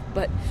activities,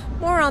 but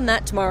more on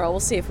that tomorrow.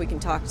 We'll see if we can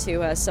talk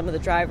to some of the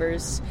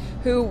drivers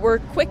who were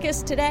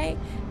quickest today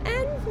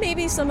and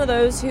maybe some of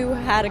those who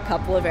had a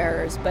couple of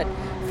errors. But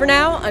for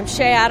now, I'm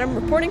Shay Adam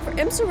reporting for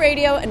IMSA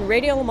Radio and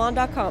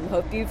RadioLeMans.com.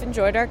 Hope you've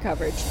enjoyed our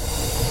coverage.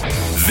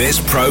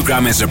 This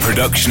program is a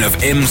production of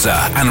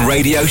IMSA and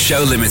Radio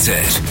Show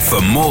Limited.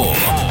 For more,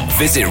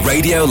 visit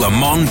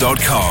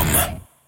RadioLeMans.com.